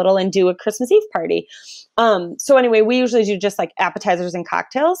it up a little and do a Christmas Eve party. So anyway, we usually do just like appetizers and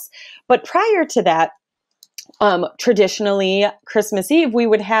cocktails. But prior to that, traditionally Christmas Eve, we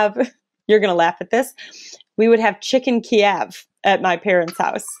would have, you're going to laugh at this, we would have chicken Kiev at my parents'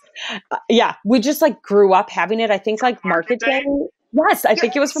 house. Yeah, we just like grew up having it. I think like Market Market Day. day. Yes, I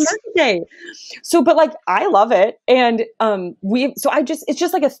think it was for Yes. Market Day. So, but like I love it, and it's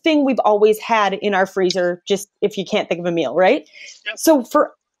just like a thing we've always had in our freezer. Just if you can't think of a meal, right? Yep. So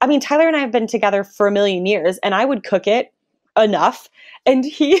I mean, Tyler and I have been together for a million years, and I would cook it enough, and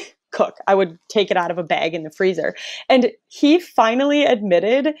he cook. I would take it out of a bag in the freezer, and he finally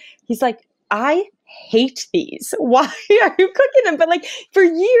admitted, he's like, I hate these. Why are you cooking them? But like for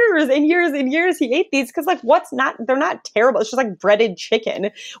years and years and years, he ate these because like they're not terrible. It's just like breaded chicken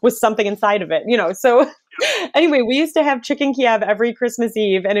with something inside of it, you know? So anyway, we used to have chicken Kiev every Christmas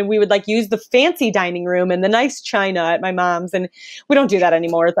Eve, and then we would like use the fancy dining room and the nice china at my mom's. And we don't do that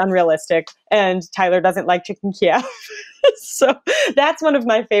anymore. It's unrealistic. And Tyler doesn't like chicken Kiev. So that's one of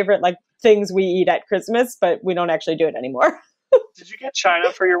my favorite like things we eat at Christmas, but we don't actually do it anymore. Did you get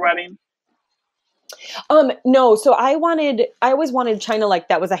China for your wedding? No, so I always wanted China like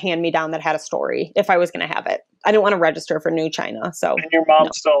that was a hand me down that had a story if I was going to have it. I didn't want to register for new China, so And your no.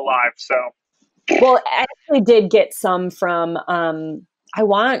 mom's still alive, so Well, I actually did get some from I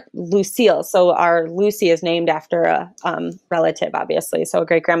want Lucille. So our Lucy is named after a relative, obviously, so a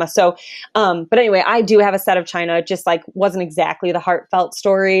great grandma. So, but anyway, I do have a set of China. It just like wasn't exactly the heartfelt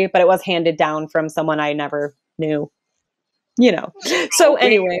story, but it was handed down from someone I never knew, you know. So well,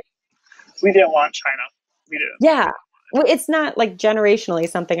 anyway, we didn't want China. We didn't. yeah. Well, it's not like generationally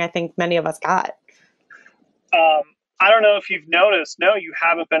something I think many of us got. Um, I don't know if you've noticed. No, you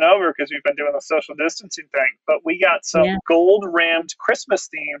haven't been over because we've been doing the social distancing thing. But we got some Yeah. gold rimmed Christmas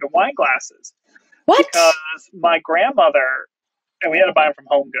themed wine glasses What? because my grandmother, and we had to buy them from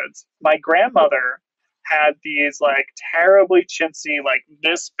Home Goods. My grandmother had these like terribly chintzy, like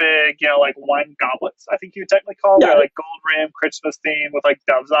this big, like wine goblets. I think you would technically call them. Yeah. They're like gold rimmed Christmas themed with like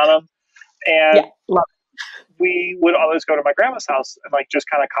doves on them. Yeah. And Love we would always go to my grandma's house and like just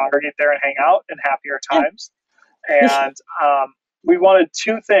kind of congregate there and hang out in happier it. times. And we wanted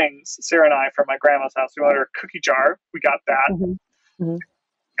two things, Sarah and I, from my grandma's house. We wanted her cookie jar. We got that. Mm-hmm. Mm-hmm.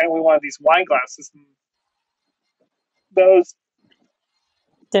 And we wanted these wine glasses. And those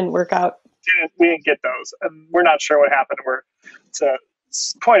Didn't work out. we didn't get those. And we're not sure what happened. It's a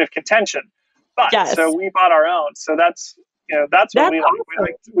point of contention. But Yes. so we bought our own. So that's that's what That's we like.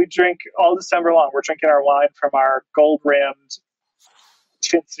 awesome. We drink all December long. We're drinking our wine from our gold rimmed,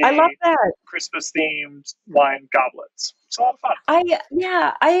 chintzy, I love that. Christmas themed wine goblets. It's a lot of fun.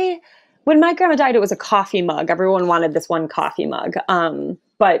 I when my grandma died, it was a coffee mug. Everyone wanted this one coffee mug.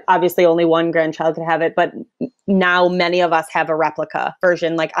 But obviously only one grandchild could have it. But now many of us have a replica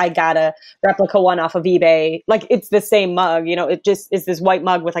version. Like I got a replica one off of eBay. Like it's the same mug, it just is this white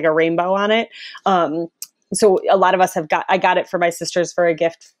mug with like a rainbow on it. So a lot of us I got it for my sisters for a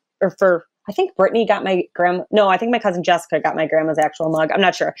gift, or I think Brittany got I think my cousin Jessica got my grandma's actual mug. I'm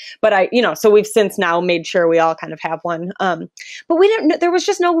not sure, but so we've since now made sure we all kind of have one. But there was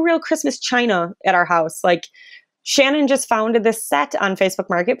just no real Christmas china at our house. Like Shannon just found this set on Facebook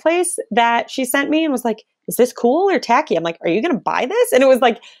Marketplace that she sent me and was like, is this cool or tacky? I'm like, are you going to buy this? And it was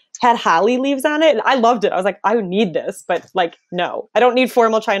like, had holly leaves on it. And I loved it. I was like, I need this, but like, no, I don't need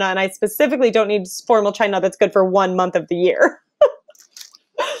formal china. And I specifically don't need formal china that's good for 1 month of the year.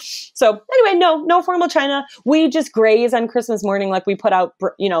 So anyway, no formal china. We just graze on Christmas morning. Like we put out,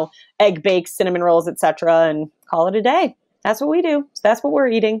 egg bakes, cinnamon rolls, etc., and call it a day. That's what we do. That's what we're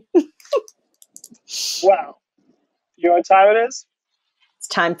eating. Wow. You know what time it is? It's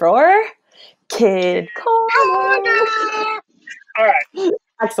time for Kid Corner. All right.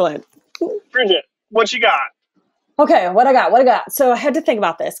 Excellent. Bridget, what you got? Okay, what I got? So I had to think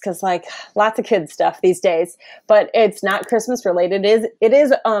about this because like lots of kids stuff these days, but it's not Christmas related. It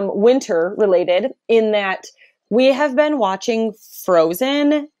is winter related in that we have been watching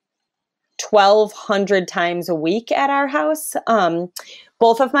Frozen 1,200 times a week at our house.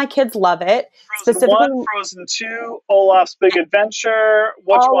 Both of my kids love it. Frozen Specifically, 1, Frozen 2, Olaf's Big Adventure.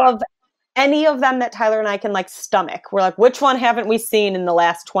 Which one? Any of them that Tyler and I can like stomach. We're like, which one haven't we seen in the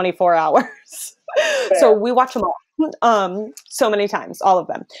last 24 hours? So we watch them all. So many times, all of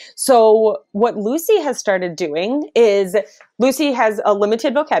them. So what Lucy has started doing is Lucy has a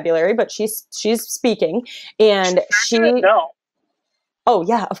limited vocabulary, but she's speaking, and No. Oh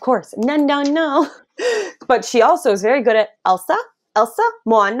yeah, of course. No. But she also is very good at Elsa,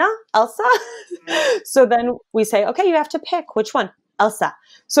 Moana, Elsa. So then we say, okay, you have to pick which one, Elsa.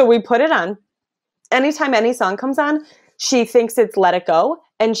 So we put it on. Anytime any song comes on, she thinks it's Let It Go.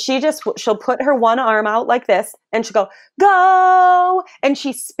 And she'll put her one arm out like this and she'll go. And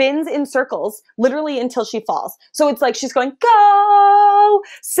she spins in circles literally until she falls. So it's like she's going, go,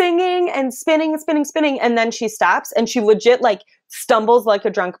 singing and spinning. And then she stops and she legit like stumbles like a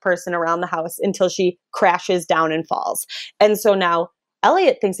drunk person around the house until she crashes down and falls. And so now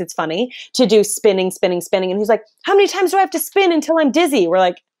Elliot thinks it's funny to do spinning. And he's like, how many times do I have to spin until I'm dizzy? We're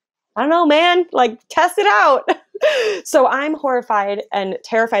like, I don't know, man, like test it out. So I'm horrified and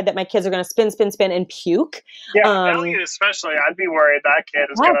terrified that my kids are going to spin and puke. Yeah, Elliot especially. I'd be worried that kid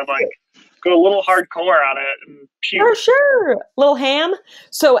is going to like go a little hardcore on it and puke. For sure. Little ham.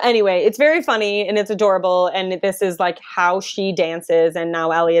 So anyway, it's very funny and it's adorable. And this is like how she dances. And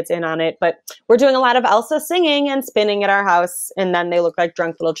now Elliot's in on it. But we're doing a lot of Elsa singing and spinning at our house. And then they look like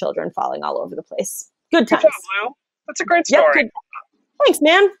drunk little children falling all over the place. Good times. Good job, Lou. That's a great story. Yep, thanks,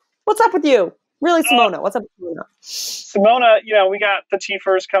 man. What's up with you? Really, Simona. What's up with Simona? Simona, we got the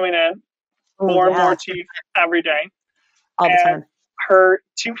teethers coming in. More and more teeth every day. All the time. Her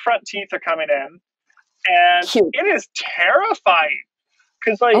 2 front teeth are coming in. And Cute. It is terrifying.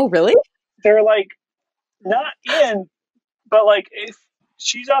 Because, like, oh, really? They're, like, not in, but, like, if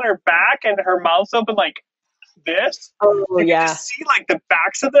she's on her back and her mouth's open like this, you can just see, like, the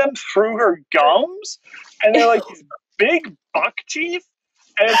backs of them through her gums. And they're, like, these big buck teeth.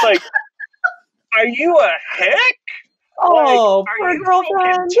 And it's like, are you a hick? Oh, like, poor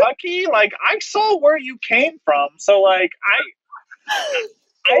girlfriend. From Kentucky? Like, I saw where you came from. So, like,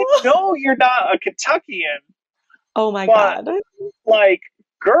 I know you're not a Kentuckian. Oh, my God. Like,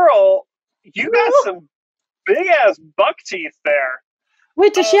 girl, you got some big-ass buck teeth there.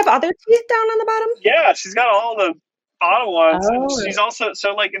 Wait, does she have other teeth down on the bottom? Yeah, she's got all the bottom ones. Oh. And she's also,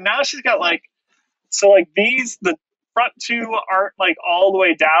 so, like, now she's got, like, so, like, the front 2 aren't, like, all the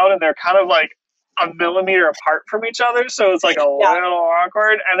way down, and they're kind of, like, a millimeter apart from each other, so it's, like, a little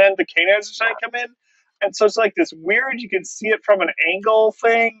awkward. And then the canines are trying to come in, and so it's, like, this weird, you can see it from an angle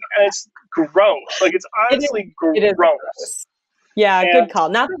thing, and it's gross. Like, it's honestly gross. Yeah, good call.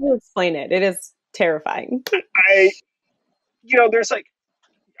 Now that you explain it, it is terrifying. There's, like,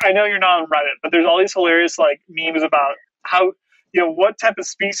 I know you're not on Reddit, but there's all these hilarious, like, memes about how, what type of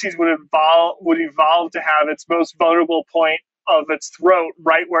species would evolve to have its most vulnerable point of its throat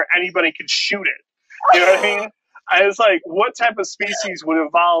right where anybody can shoot it. You know what I mean? I was like, what type of species would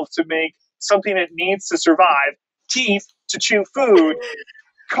evolve to make something that needs to survive, teeth to chew food,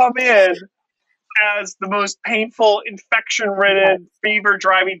 come in as the most painful, infection-ridden,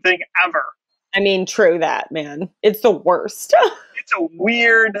 fever-driving thing ever? I mean, true that, man. It's the worst. It's a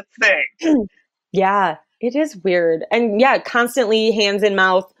weird thing. Yeah, it is weird. And yeah, constantly hands in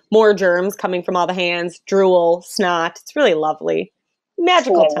mouth, more germs coming from all the hands, drool, snot. It's really lovely.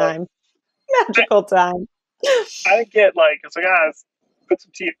 Magical time. Magical time. I didn't get, like, it's like, let's put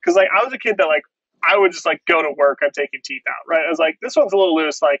some teeth. Because, like, I was a kid that, like, I would just, like, go to work, I'm taking teeth out, right? I was like, this one's a little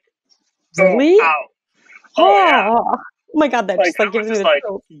loose, like, really? Out. Oh, yeah. Oh my God, that just, like, gives me the like,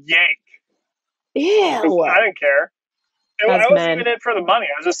 yank. Ew. I didn't care. I wasn't even in for the money.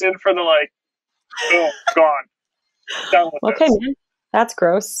 I was just in for the, like, boom, gone. Done with this. Man. That's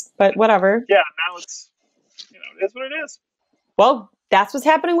gross, but whatever. Yeah, now it's It is what it is. Well, that's what's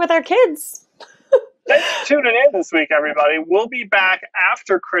happening with our kids. Thanks for tuning in this week, everybody. We'll be back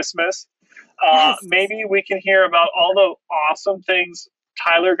after Christmas. Yes. Maybe we can hear about all the awesome things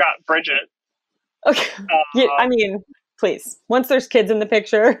Tyler got Bridget. Okay. Yeah, I mean, please. Once there's kids in the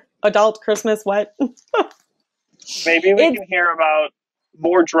picture, adult Christmas, what? Maybe we can hear about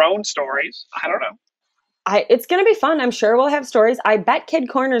more drone stories. I don't know. It's going to be fun. I'm sure we'll have stories. I bet Kid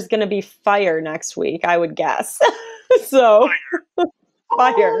Corner is going to be fire next week, I would guess. So,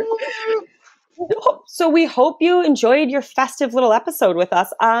 fire. So we hope you enjoyed your festive little episode with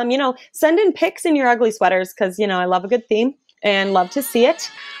us. Send in pics in your ugly sweaters because, I love a good theme and love to see it.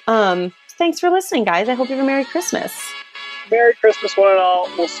 Thanks for listening, guys. I hope you have a Merry Christmas. Merry Christmas, one and all.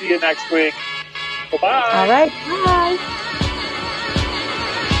 We'll see you next week. Bye-bye. All right. Bye.